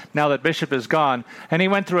time now that Bishop is gone. And he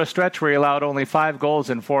went through a stretch where he allowed only 5 goals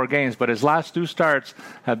in 4 games, but his last 2 starts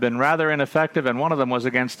have been rather ineffective, and one of them was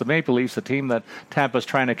against the Maple Leafs, a team that Tampa's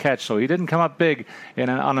trying to catch. So he didn't come up big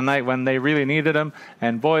on a night when they really needed him.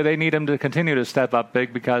 And boy, they need him to continue to step up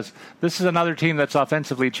big, because this is another team that's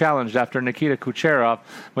offensively challenged after Nikita Kucherov.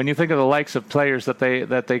 When you think of the likes of players that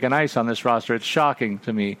they can on this roster, it's shocking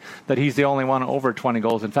to me that he's the only one over 20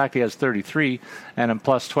 goals. In fact, he has 33 and a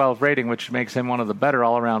plus 12 rating, which makes him one of the better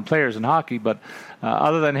all-around players in hockey. But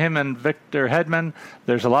other than him and Victor Hedman,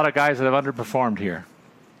 there's a lot of guys that have underperformed here.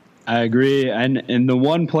 I agree. And the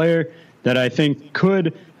one player that I think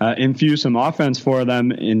could infuse some offense for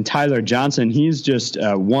them in Tyler Johnson, he's just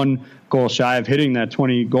 1 goal shy of hitting that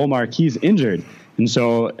 20-goal mark. He's injured. And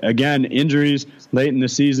so, again, injuries late in the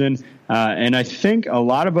season. And I think a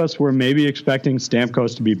lot of us were maybe expecting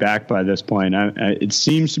Stamkos to be back by this point. It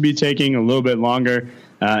seems to be taking a little bit longer.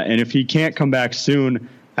 And if he can't come back soon,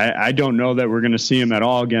 I don't know that we're going to see him at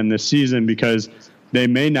all again this season, because they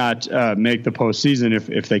may not make the postseason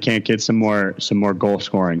if they can't get some more goal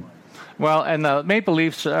scoring. Well, and the Maple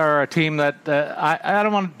Leafs are a team that I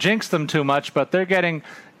don't want to jinx them too much, but they're getting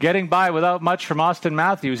by without much from Austin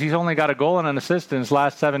Matthews. He's only got a goal and an assist in his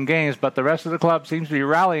last 7 games, but the rest of the club seems to be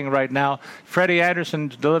rallying right now. Freddie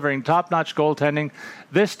Anderson delivering top-notch goaltending.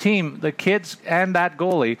 This team, the kids and that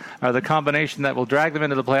goalie, are the combination that will drag them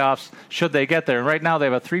into the playoffs should they get there. And right now they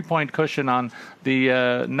have a 3-point cushion on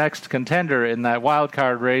the next contender in that wild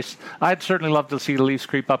card race. I'd certainly love to see the Leafs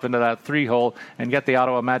creep up into that 3-hole and get the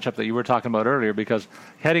Ottawa matchup that you were talking about earlier, because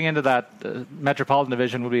heading into that Metropolitan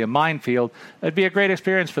Division would be a minefield. It'd be a great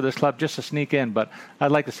experience for this club just to sneak in, but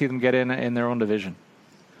I'd like to see them get in their own division.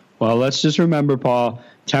 Well, let's just remember, Paul,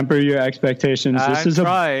 temper your expectations.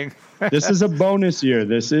 Trying. This is a bonus year.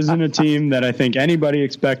 This isn't a team that I think anybody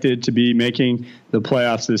expected to be making the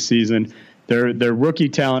playoffs this season. Their rookie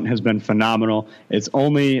talent has been phenomenal. It's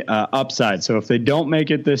only upside. So if they don't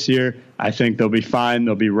make it this year, I think they'll be fine.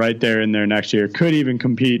 They'll be right there in there next year. Could even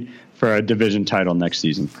compete for a division title next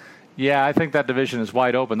season. Yeah, I think that division is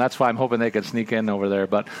wide open. That's why I'm hoping they can sneak in over there.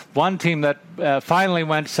 But one team that finally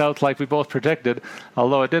went south like we both predicted,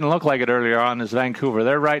 although it didn't look like it earlier on, is Vancouver.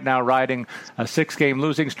 They're right now riding a 6-game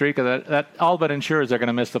losing streak that all but ensures they're going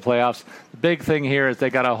to miss the playoffs. The big thing here is they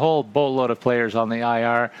got a whole boatload of players on the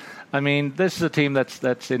IR. I mean, this is a team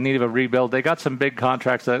that's in need of a rebuild. They got some big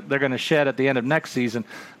contracts that they're going to shed at the end of next season,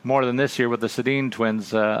 more than this year with the Sedin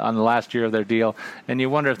twins on the last year of their deal. And you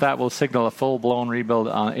wonder if that will signal a full-blown rebuild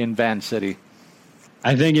in Van City.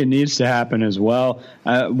 I think it needs to happen as well.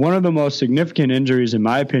 One of the most significant injuries, in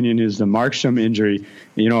my opinion, is the Markstrom injury.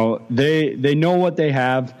 You know, they know what they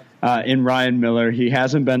have in Ryan Miller. He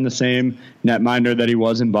hasn't been the same netminder that he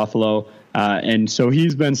was in Buffalo. And so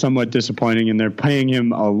he's been somewhat disappointing, and they're paying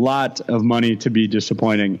him a lot of money to be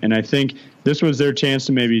disappointing. And I think this was their chance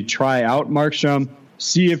to maybe try out Markstrom,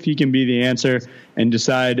 see if he can be the answer, and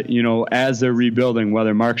decide, you know, as they're rebuilding,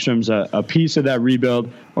 whether Markstrom's a piece of that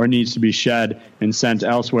rebuild or needs to be shed and sent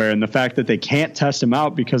elsewhere. And the fact that they can't test him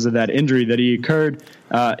out because of that injury that he occurred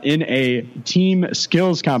in a team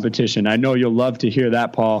skills competition. I know you'll love to hear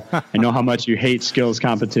that, Paul. I know how much you hate skills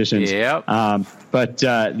competitions. Yep. But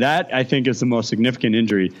that, I think, is the most significant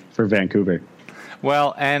injury for Vancouver.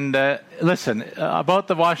 Well, and listen, about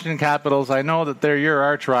the Washington Capitals, I know that they're your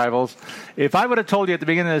arch rivals. If I would have told you at the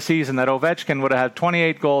beginning of the season that Ovechkin would have had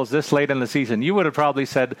 28 goals this late in the season, you would have probably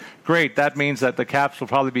said, great, that means that the Caps will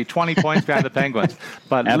probably be 20 points behind the Penguins.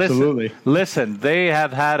 But absolutely. Listen, they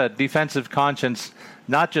have had a defensive conscience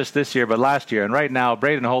not just this year, but last year. And right now,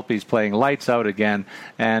 Braden Holtby's playing lights out again.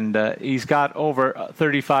 And he's got over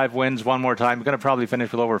 35 wins one more time. He's going to probably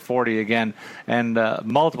finish with over 40 again. And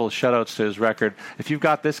multiple shutouts to his record. If you've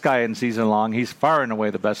got this guy in season long, he's far and away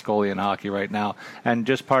the best goalie in hockey right now. And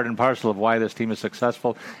just part and parcel of why this team is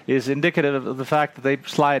successful is indicative of the fact that they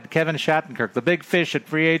slide Kevin Shattenkirk, the big fish at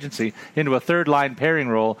free agency, into a third-line pairing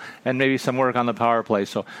role and maybe some work on the power play.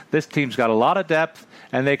 So this team's got a lot of depth,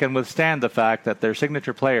 and they can withstand the fact that their signature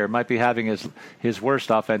player might be having his worst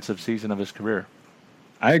offensive season of his career.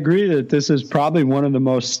 I agree that this is probably one of the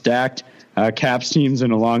most stacked Caps teams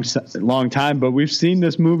in a long time, but we've seen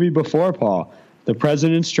this movie before, Paul. The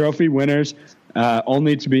President's Trophy winners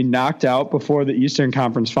only to be knocked out before the Eastern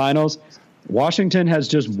Conference Finals. Washington has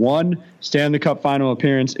just one Stanley Cup final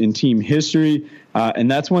appearance in team history, and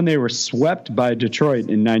that's when they were swept by Detroit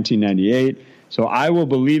in 1998. So I will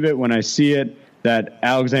believe it when I see it, that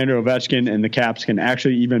Alexander Ovechkin and the Caps can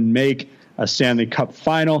actually even make a Stanley Cup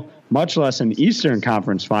final, much less an Eastern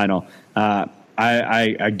Conference final.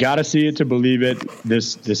 I got to see it to believe it.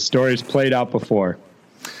 This story's played out before.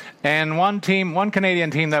 And one Canadian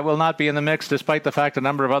team that will not be in the mix, despite the fact a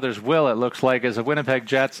number of others will, it looks like, is the Winnipeg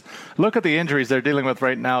Jets. Look at the injuries they're dealing with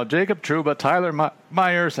right now. Jacob Trouba, Tyler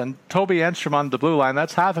Myers, and Toby Enstrom on the blue line.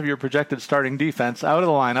 That's half of your projected starting defense out of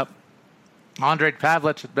the lineup. Ondrej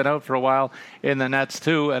Pavelec has been out for a while in the nets,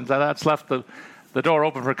 too, and that's left the door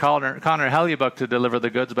open for Connor Hellebuyck to deliver the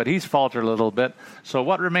goods, but he's faltered a little bit. So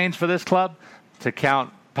what remains for this club? To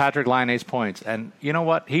count Patrick Laine's points. And you know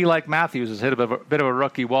what? He, like Matthews, has hit a bit of a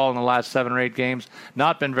rookie wall in the last 7 or 8 games,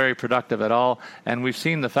 not been very productive at all. And we've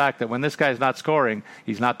seen the fact that when this guy's not scoring,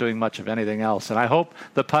 he's not doing much of anything else. And I hope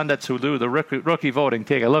the pundits who do the rookie voting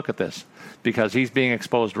take a look at this, because he's being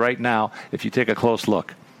exposed right now if you take a close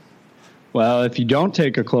look. Well, if you don't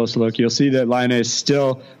take a close look, you'll see that Laine is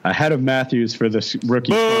still ahead of Matthews for this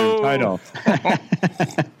rookie scoring title.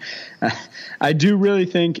 I do really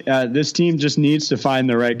think this team just needs to find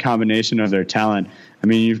the right combination of their talent. I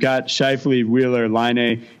mean, you've got Scheifele, Wheeler,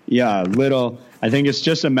 Laine, Little. I think it's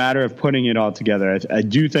just a matter of putting it all together. I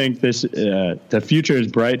do think the future is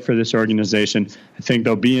bright for this organization. I think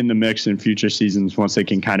they'll be in the mix in future seasons once they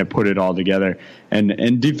can kind of put it all together.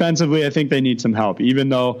 And defensively, I think they need some help. Even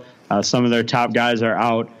though some of their top guys are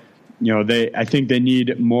out, I think they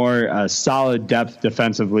need more solid depth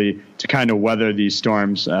defensively to kind of weather these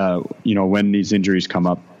storms, when these injuries come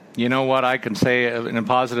up. You know what I can say in a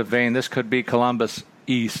positive vein? This could be Columbus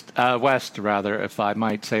West, if I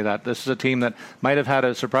might say that. This is a team that might have had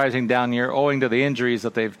a surprising down year owing to the injuries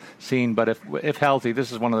that they've seen, but if healthy,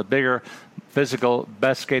 this is one of the bigger, physical,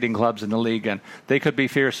 best skating clubs in the league, and they could be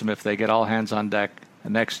fearsome if they get all hands on deck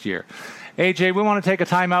next year. AJ, we want to take a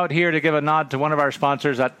time out here to give a nod to one of our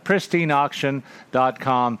sponsors at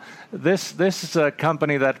pristineauction.com. This is a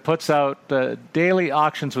company that puts out daily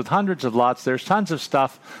auctions with hundreds of lots. There's tons of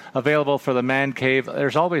stuff available for the man cave.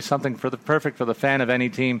 There's always something perfect for the fan of any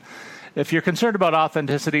team. If you're concerned about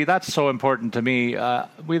authenticity, that's so important to me.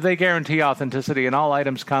 They guarantee authenticity, and all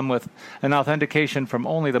items come with an authentication from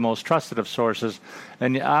only the most trusted of sources.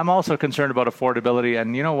 And I'm also concerned about affordability.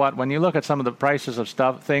 And you know what? When you look at some of the prices of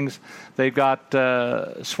things, they've got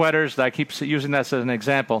sweaters. I keep using this as an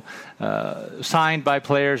example, signed by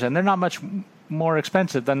players, and they're not much more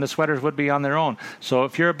expensive than the sweaters would be on their own. So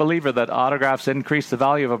if you're a believer that autographs increase the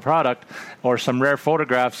value of a product, or some rare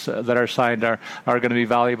photographs that are signed are going to be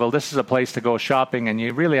valuable, this is a place to go shopping, and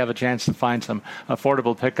you really have a chance to find some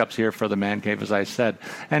affordable pickups here for the Man Cave, as I said.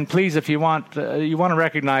 And please, if you want to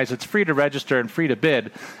recognize it's free to register and free to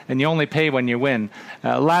bid, and you only pay when you win.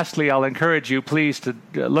 Lastly, I'll encourage you, please, to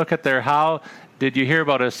look at their How Did You Hear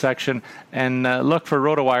About Us section and look for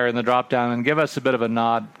RotoWire in the drop-down and give us a bit of a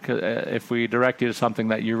nod if we direct you to something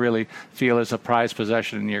that you really feel is a prized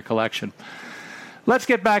possession in your collection. Let's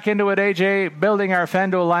get back into it, AJ, building our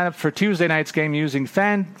FanDuel lineup for Tuesday night's game using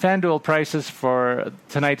FanDuel prices for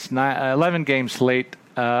tonight's 11-game slate.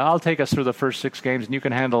 I'll take us through the first 6 games, and you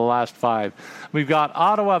can handle the last 5. We've got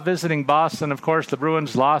Ottawa visiting Boston. Of course, the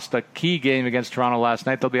Bruins lost a key game against Toronto last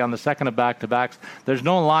night. They'll be on the second of back-to-backs. There's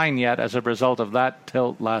no line yet as a result of that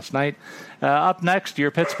tilt last night. Up next,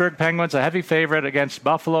 your Pittsburgh Penguins, a heavy favorite against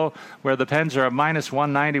Buffalo, where the Pens are a minus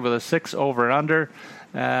 190 with a 6 over and under.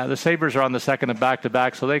 The Sabres are on the second of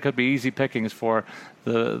back-to-back, so they could be easy pickings for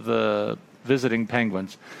the visiting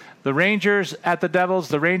Penguins. The Rangers at the Devils.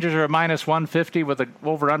 The Rangers are a minus 150 with an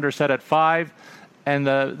over-under set at 5. And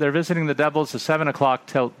they're visiting the Devils, a 7 o'clock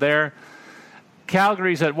tilt there.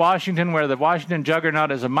 Calgary's at Washington, where the Washington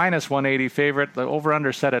Juggernaut is a minus 180 favorite. The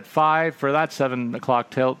over-under set at 5 for that 7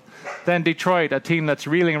 o'clock tilt. Then Detroit, a team that's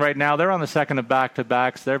reeling right now. They're on the second of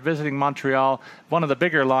back-to-backs. They're visiting Montreal, one of the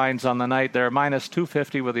bigger lines on the night. They're minus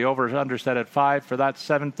 250 with the over-under set at 5 for that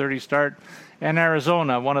 7:30 start. And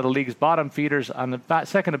Arizona, one of the league's bottom feeders on the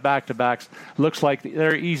second of back-to-backs. Looks like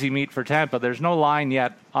they're easy meat for Tampa. There's no line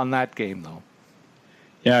yet on that game, though.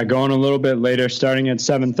 Yeah, going a little bit later, starting at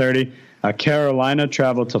 7:30. Carolina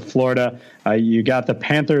traveled to Florida. You got the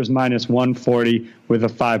Panthers minus 140 with a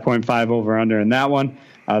 5.5 over-under in that one.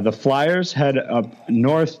 The Flyers head up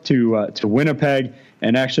north to Winnipeg.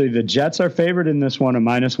 And actually, the Jets are favored in this one, a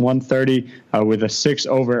minus 130 with a 6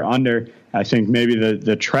 over-under. I think maybe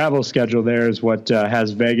the travel schedule there is what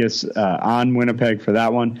has Vegas on Winnipeg for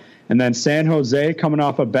that one. And then San Jose coming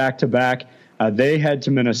off a back-to-back. They head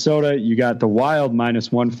to Minnesota. You got the Wild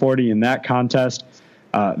minus 140 in that contest.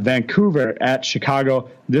 Vancouver at Chicago.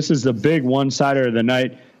 This is the big one-sider of the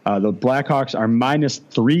night. The Blackhawks are minus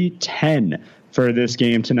 310 for this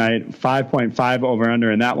game tonight, 5.5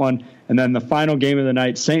 over-under in that one. And then the final game of the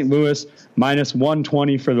night, St. Louis, minus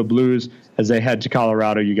 120 for the Blues as they head to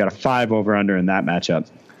Colorado. You got a 5 over-under in that matchup.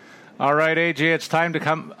 All right, AJ, it's time to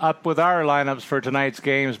come up with our lineups for tonight's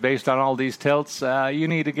games based on all these tilts. You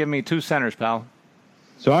need to give me 2 centers, pal.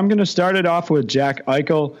 So I'm going to start it off with Jack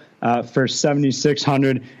Eichel for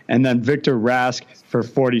 7,600 and then Victor Rask for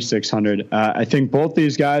 4,600. I think both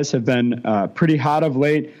these guys have been pretty hot of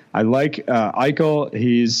late. I like Eichel.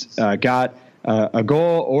 He's got a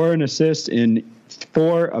goal or an assist in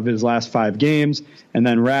 4 of his last 5 games. And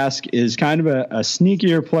then Rask is kind of a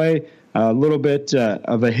sneakier play, a little bit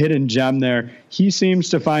of a hidden gem there. He seems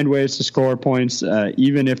to find ways to score points,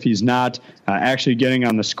 even if he's not actually getting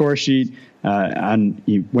on the score sheet.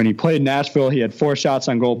 When he played Nashville, he had 4 shots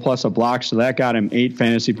on goal plus a block, so that got him 8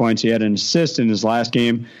 fantasy points. He had an assist in his last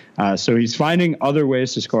game, so he's finding other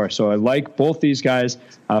ways to score. So I like both these guys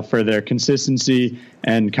for their consistency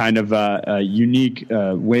and kind of unique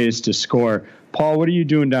ways to score Paul, what are you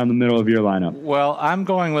doing down the middle of your lineup? Well, I'm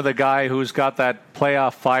going with a guy who's got that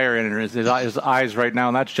playoff fire in his eyes right now,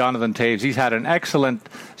 and that's Jonathan Toews. He's had an excellent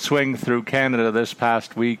swing through Canada this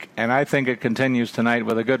past week, and I think it continues tonight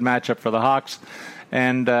with a good matchup for the Hawks.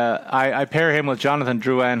 And I pair him with Jonathan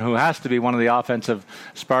Drouin, who has to be one of the offensive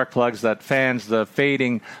spark plugs that fans the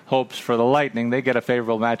fading hopes for the Lightning. They get a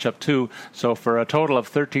favorable matchup, too. So for a total of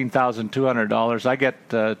 $13,200, I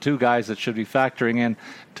get two guys that should be factoring in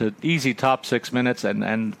to easy top 6 minutes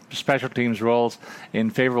and special teams roles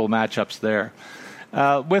in favorable matchups there.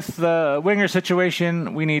 With the winger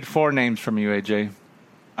situation, we need 4 names from you, AJ.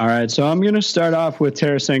 All right, so I'm going to start off with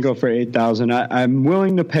Tarasenko for $8,000. I'm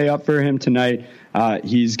willing to pay up for him tonight.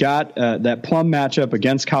 He's got that plum matchup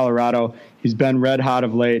against Colorado. He's been red hot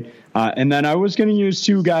of late. And then I was going to use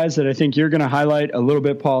 2 guys that I think you're going to highlight a little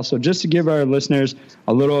bit, Paul. So just to give our listeners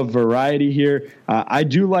a little variety here, I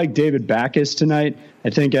do like David Backes tonight. I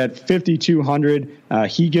think at 5,200,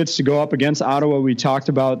 he gets to go up against Ottawa. We talked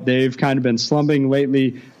about they've kind of been slumping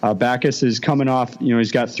lately. Backes is coming off,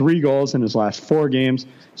 he's got 3 goals in his last 4 games.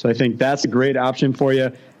 So I think that's a great option for you.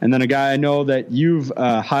 And then a guy I know that you've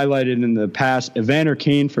highlighted in the past, Evander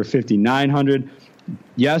Kane for 5,900.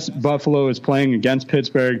 Yes, Buffalo is playing against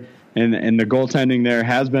Pittsburgh, and the goaltending there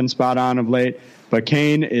has been spot on of late. But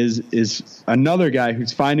Kane is another guy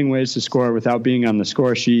who's finding ways to score without being on the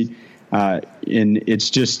score sheet. And it's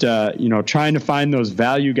just, trying to find those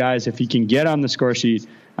value guys. If he can get on the score sheet,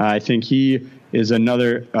 I think he is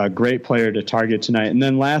another great player to target tonight. And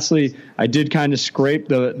then lastly, I did kind of scrape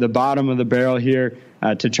the bottom of the barrel here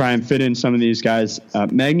to try and fit in some of these guys.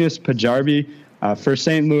 Magnus Paajarvi for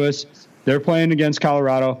St. Louis. They're playing against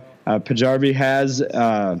Colorado. Paajarvi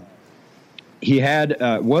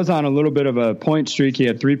was on a little bit of a point streak. He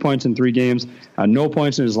had 3 points in 3 games, no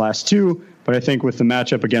points in his last 2. But I think with the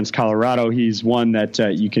matchup against Colorado, he's one that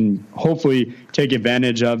you can hopefully take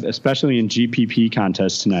advantage of, especially in GPP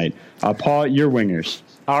contests tonight. Paul, your wingers.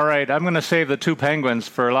 All right, I'm going to save the 2 Penguins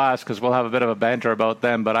for last because we'll have a bit of a banter about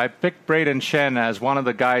them. But I picked Braden Shen as one of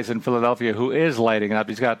the guys in Philadelphia who is lighting up.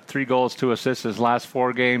 He's got 3 goals, 2 assists in his last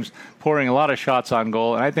 4 games, pouring a lot of shots on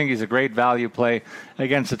goal. And I think he's a great value play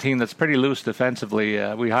against a team that's pretty loose defensively.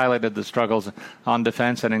 We highlighted the struggles on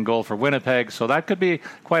defense and in goal for Winnipeg. So that could be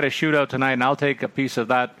quite a shootout tonight, and I'll take a piece of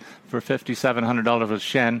that for $5,700 with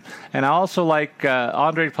Shen. And I also like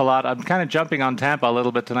Andre Palat. I'm kind of jumping on Tampa a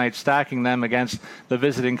little bit tonight, stacking them against the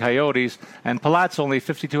visiting Coyotes. And Palat's only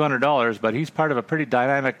 $5,200, but he's part of a pretty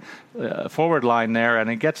dynamic forward line there, and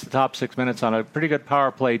he gets the top 6 minutes on a pretty good power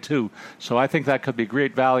play too. So I think that could be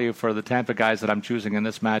great value for the Tampa guys that I'm choosing in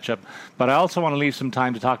this matchup. But I also want to leave some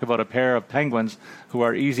time to talk about a pair of Penguins who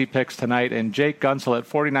are easy picks tonight, and Jake Gunsel at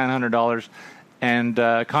 $4,900. And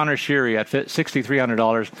Connor Sheary at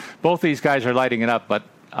 $6,300. Both these guys are lighting it up, but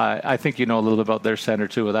I think you know a little bit about their center,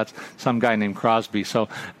 too. That's some guy named Crosby. So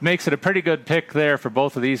makes it a pretty good pick there for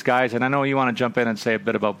both of these guys. And I know you want to jump in and say a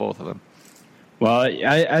bit about both of them. Well,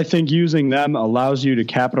 I think using them allows you to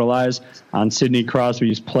capitalize on Sidney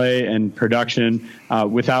Crosby's play and production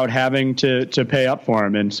without having to pay up for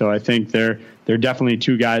him. And so I think they're definitely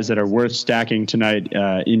 2 guys that are worth stacking tonight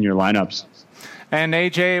in your lineups. And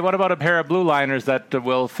AJ, what about a pair of blue liners that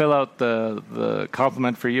will fill out the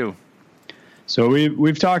complement for you? So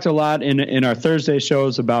we've talked a lot in our Thursday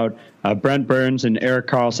shows about Brent Burns and Erik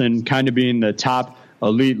Karlsson kind of being the top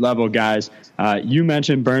elite level guys. You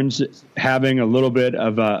mentioned Burns having a little bit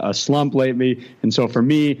of a slump lately. And so for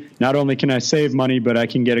me, not only can I save money, but I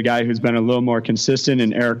can get a guy who's been a little more consistent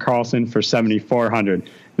in Erik Karlsson for $7,400.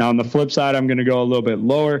 Now on the flip side, I'm going to go a little bit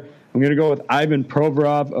lower. I'm going to go with Ivan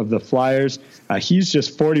Provorov of the Flyers. He's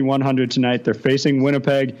just $4,100 tonight. They're facing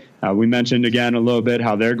Winnipeg. We mentioned again a little bit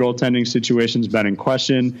how their goaltending situation's been in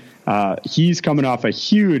question. He's coming off a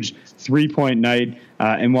huge 3-point night.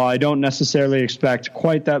 And while I don't necessarily expect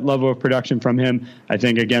quite that level of production from him, I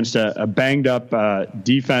think against a banged-up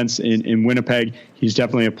defense in Winnipeg, he's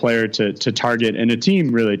definitely a player to target and a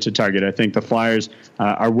team really to target. I think the Flyers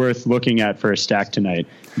are worth looking at for a stack tonight.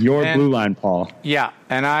 Your blue line, Paul. Yeah,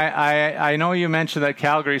 and I know you mentioned that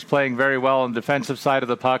Calgary's playing very well on the defensive side of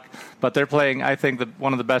the puck, but they're playing, I think,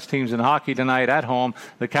 one of the best teams in hockey tonight at home.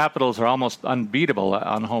 The Capitals are almost unbeatable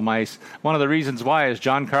on home ice. One of the reasons why is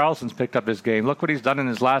John Carlson's picked up his game. Look what he's done in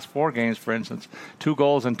his last 4 games, for instance. 2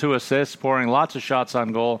 goals and 2 assists, pouring lots of shots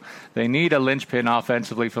on goal. They need a linchpin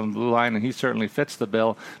offensively from the blue line, and he certainly fits the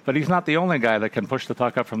bill. But he's not the only guy that can push the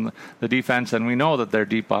puck up from the defense, and we know that they're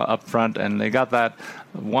deep up front, and they got that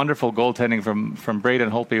wonderful goaltending from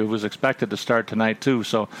Braden Holtby, who was expected to start tonight too.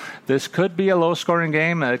 So this could be a low-scoring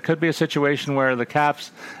game. It could be a situation where the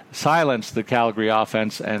Caps silence the Calgary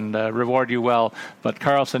offense and reward you well. But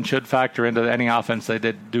Karlsson should factor into any offense they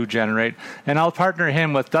do generate. And I'll partner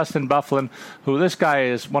him with Dustin Byfuglien, who this guy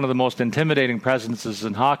is one of the most intimidating presences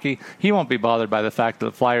in hockey. He won't be bothered by the fact that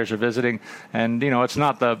the Flyers are visiting. And, it's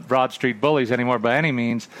not the Broad Street Bullies anymore by any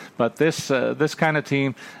means. But this kind of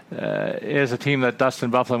team is a team that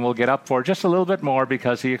Dustin Byfuglien will get up for just a little bit more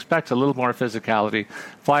because he expects a little more physicality.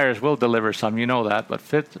 Flyers will deliver some, you know that.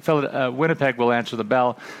 But Winnipeg will answer the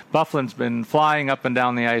bell. Byfuglien's been flying up and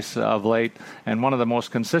down the ice of late and one of the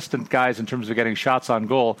most consistent guys in terms of getting shots on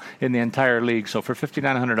goal in the entire league. So for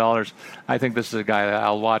 $5,900, I think this is a guy that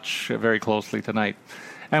I'll watch very closely tonight.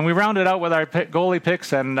 And we rounded out with our goalie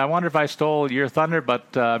picks, and I wonder if I stole your thunder,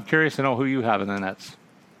 but I'm curious to know who you have in the nets.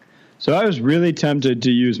 So I was really tempted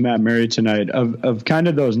to use Matt Murray tonight. Of kind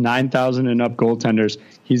of those 9,000 and up goaltenders,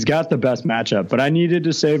 he's got the best matchup, but I needed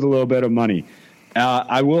to save a little bit of money.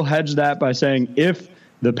 I will hedge that by saying if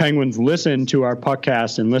the Penguins listen to our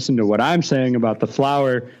podcast and listen to what I'm saying about the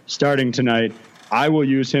Flower starting tonight, I will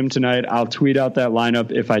use him tonight. I'll tweet out that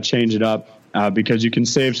lineup if I change it up because you can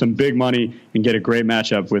save some big money and get a great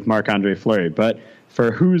matchup with Marc-Andre Fleury. But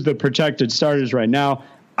for who's the projected starters right now,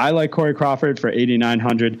 I like Corey Crawford for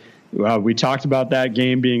 $8,900. We talked about that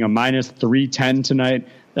game being a minus 310 tonight.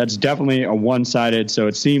 That's definitely a one-sided, so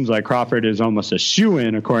it seems like Crawford is almost a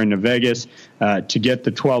shoo-in, according to Vegas, to get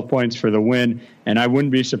the 12 points for the win, and I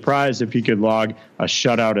wouldn't be surprised if he could log a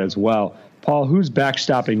shutout as well. Paul, who's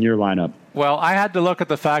backstopping your lineup? Well, I had to look at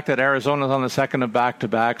the fact that Arizona's on the second of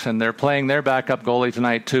back-to-backs, and they're playing their backup goalie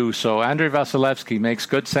tonight, too. So Andrei Vasilevsky makes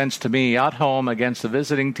good sense to me at home against a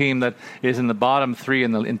visiting team that is in the bottom three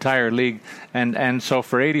in the entire league. And so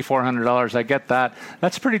for $8,400, I get that.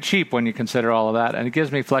 That's pretty cheap when you consider all of that, and it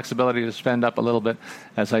gives me flexibility to spend up a little bit,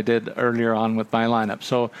 as I did earlier on with my lineup.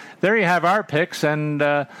 So there you have our picks, and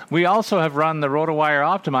we also have run the RotoWire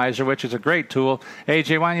Optimizer, which is a great tool.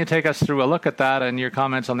 AJ, why don't you take us through a look at that and your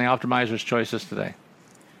comments on the Optimizer's choices today?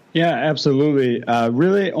 Yeah, absolutely.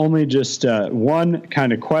 Really only just one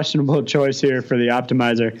kind of questionable choice here for the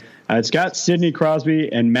Optimizer. It's got Sidney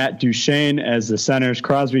Crosby and Matt Duchene as the centers.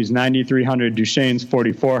 Crosby's $9,300, Duchene's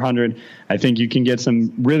 $4,400. I think you can get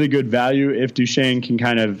some really good value if Duchene can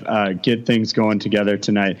kind of get things going together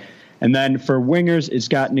tonight. And then for wingers, it's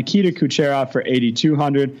got Nikita Kucherov for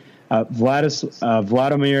 $8,200.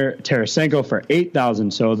 Vladimir Tarasenko for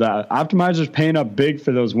 $8,000. So the Optimizer's paying up big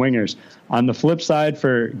for those wingers. On the flip side,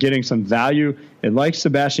 for getting some value, it likes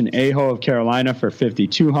Sebastian Aho of Carolina for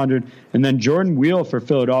 $5,200, and then Jordan Wheel for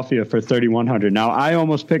Philadelphia for $3,100. Now, I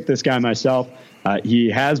almost picked this guy myself. He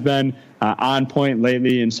has been on point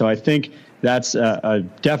lately, and so I think that's a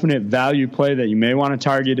definite value play that you may want to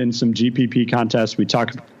target in some GPP contests. We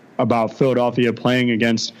talked about Philadelphia playing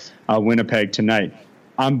against Winnipeg tonight.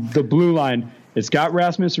 On the blue line, it's got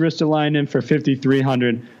Rasmus Ristolainen for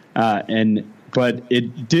 $5,300, but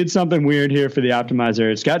it did something weird here for the Optimizer.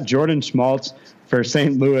 It's got Jordan Schmaltz for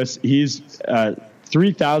St. Louis. He's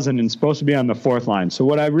 $3,000 and supposed to be on the fourth line. So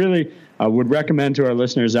what I really would recommend to our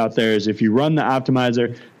listeners out there is if you run the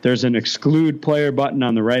Optimizer, there's an exclude player button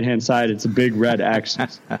on the right-hand side. It's a big red X.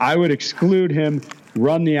 I would exclude him,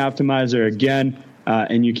 run the Optimizer again,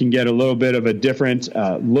 and you can get a little bit of a different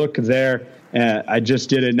look there. I just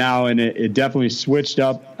did it now, and it definitely switched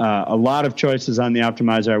up a lot of choices on the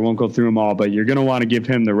Optimizer. I won't go through them all, but you're going to want to give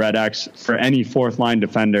him the red X for any fourth-line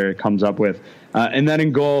defender it comes up with. And then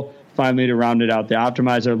in goal, finally, to round it out, the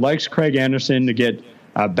Optimizer likes Craig Anderson to get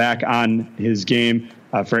back on his game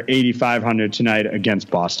for $8,500 tonight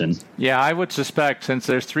against Boston. Yeah, I would suspect, since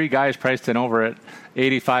there's three guys priced in over at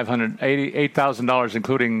 $8,000,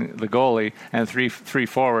 including the goalie and three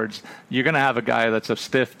forwards, you're going to have a guy that's a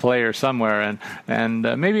stiff player somewhere,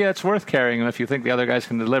 and maybe that's worth carrying him if you think the other guys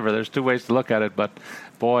can deliver. There's two ways to look at it, but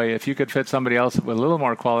boy, if you could fit somebody else with a little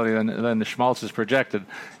more quality than the Schmaltz is projected,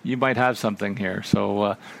 you might have something here.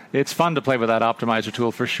 So it's fun to play with that Optimizer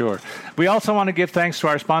tool for sure. We also want to give thanks to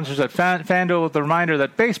our sponsors at FanDuel with the reminder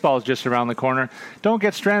that baseball is just around the corner. Don't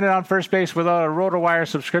get stranded on first base without a RotoWire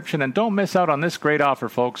subscription, and don't miss out on this great offer,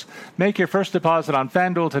 folks. Make your first deposit on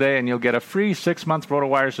FanDuel today, and you'll get a free 6-month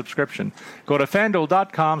RotoWire subscription. Go to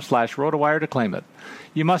FanDuel.com/RotoWire to claim it.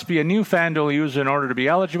 You must be a new FanDuel user in order to be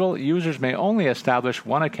eligible. Users may only establish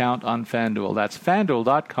one account on FanDuel. That's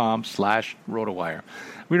FanDuel.com/RotoWire.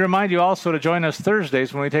 We remind you also to join us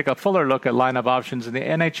Thursdays when we take a fuller look at lineup options in the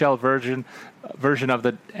NHL version of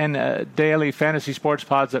the daily fantasy sports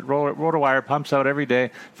pods that RotoWire pumps out every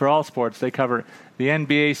day for all sports. They cover the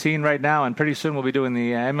NBA scene right now, and pretty soon we'll be doing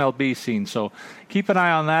the MLB scene. So keep an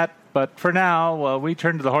eye on that. But for now, we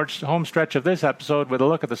turn to the home stretch of this episode with a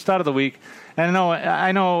look at the stud of the week. And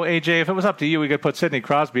I know, AJ, if it was up to you, we could put Sidney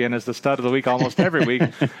Crosby in as the stud of the week almost every week.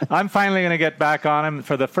 I'm finally going to get back on him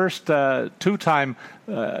for the first two-time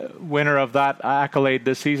winner of that accolade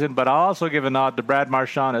this season. But I'll also give a nod to Brad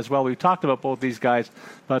Marchand as well. We've talked about both these guys.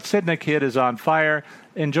 But Sid the Kid is on fire,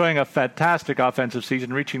 enjoying a fantastic offensive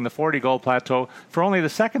season, reaching the 40-goal plateau for only the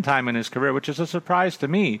second time in his career, which is a surprise to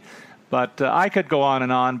me. But I could go on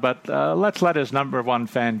and on, but let's let his number one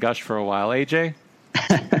fan gush for a while. AJ?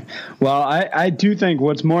 Well, I do think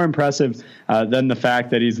what's more impressive than the fact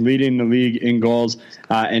that he's leading the league in goals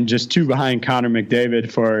and just 2 behind Connor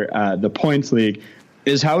McDavid for the points league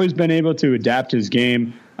is how he's been able to adapt his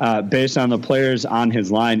game based on the players on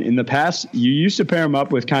his line. In the past, you used to pair him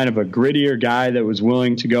up with kind of a grittier guy that was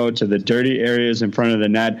willing to go to the dirty areas in front of the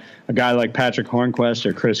net, a guy like Patrick Hornquist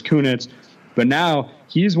or Chris Kunitz. But now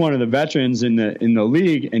he's one of the veterans in the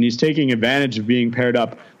league, and he's taking advantage of being paired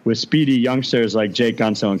up with speedy youngsters like Jake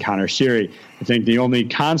Guentzel and Connor Sheary. I think the only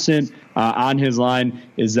constant on his line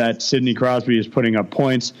is that Sidney Crosby is putting up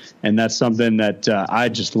points, and that's something that I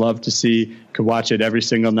just love to see. Could watch it every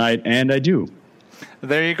single night, and I do.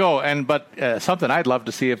 There you go. But something I'd love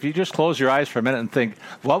to see, if you just close your eyes for a minute and think,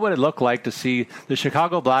 what would it look like to see the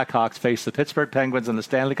Chicago Blackhawks face the Pittsburgh Penguins in the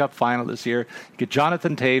Stanley Cup final this year? Get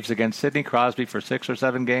Jonathan Toews against Sidney Crosby for 6 or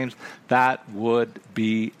 7 games. That would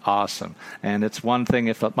be awesome. And it's one thing,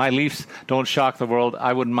 if my Leafs don't shock the world,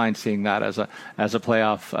 I wouldn't mind seeing that as a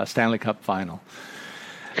playoff Stanley Cup final.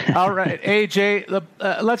 All right, AJ,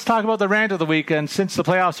 let's talk about the rant of the week. And since the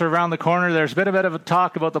playoffs are around the corner, there's been a bit of a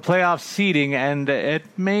talk about the playoff seeding, and it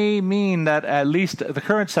may mean that at least the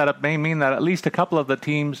current setup may mean that at least a couple of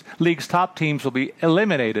the league's top teams will be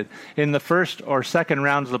eliminated in the first or second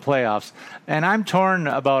rounds of the playoffs. And I'm torn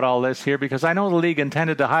about all this here because I know the league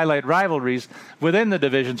intended to highlight rivalries within the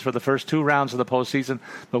divisions for the first 2 rounds of the postseason.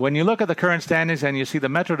 But when you look at the current standings and you see the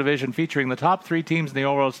Metro Division featuring the top 3 teams in the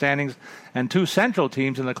overall standings and 2 Central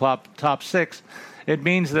teams in the top 6, it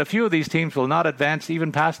means that a few of these teams will not advance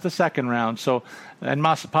even past the second round, and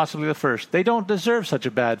possibly the first. They don't deserve such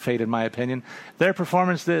a bad fate, in my opinion. Their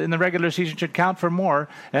performance in the regular season should count for more,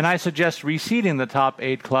 and I suggest reseeding the top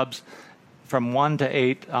 8 clubs from 1 to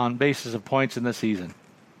 8 on basis of points in the season.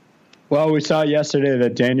 Well, we saw yesterday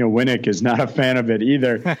that Daniel Winnick is not a fan of it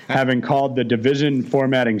either, having called the division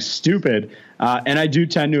formatting stupid, and I do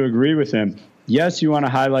tend to agree with him. Yes, you want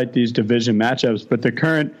to highlight these division matchups, but the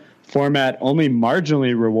current format only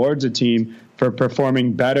marginally rewards a team for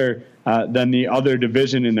performing better than the other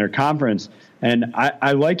division in their conference. And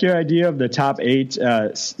I like your idea of the top 8,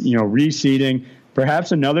 reseeding.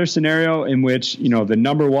 Perhaps another scenario in which, the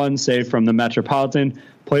number 1, say from the Metropolitan,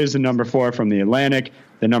 plays the number 4 from the Atlantic.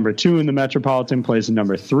 The number 2 in the Metropolitan plays the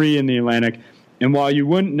number 3 in the Atlantic. And while you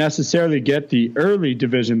wouldn't necessarily get the early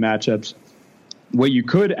division matchups, what you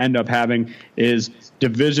could end up having is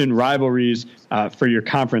division rivalries for your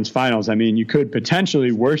conference finals. I mean, you could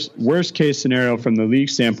potentially, worst case scenario from the league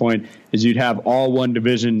standpoint, is you'd have all one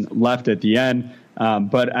division left at the end.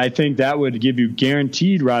 But I think that would give you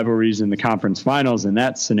guaranteed rivalries in the conference finals in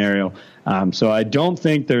that scenario. So I don't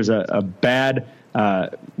think there's a bad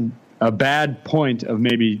point of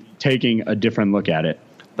maybe taking a different look at it.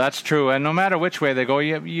 That's true, and no matter which way they go,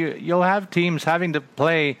 you'll have teams having to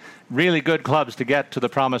play really good clubs to get to the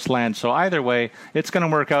promised land. So either way, it's going to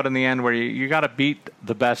work out in the end where you got to beat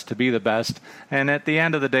the best to be the best. And at the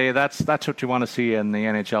end of the day, that's what you want to see in the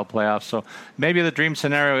NHL playoffs. So maybe the dream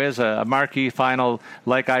scenario is a marquee final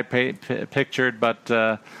like I pictured,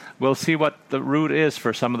 but we'll see what the route is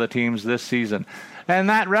for some of the teams this season. And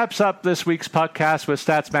that wraps up this week's podcast with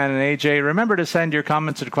Statsman and AJ. Remember to send your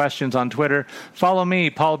comments and questions on Twitter. Follow me,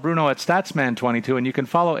 Paul Bruno, at Statsman22, and you can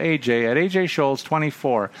follow AJ at AJ Scholes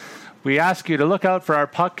 24. We ask you to look out for our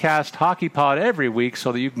podcast Hockey Pod every week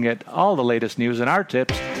so that you can get all the latest news and our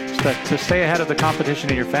tips to stay ahead of the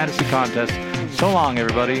competition in your fantasy contest. So long,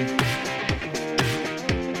 everybody.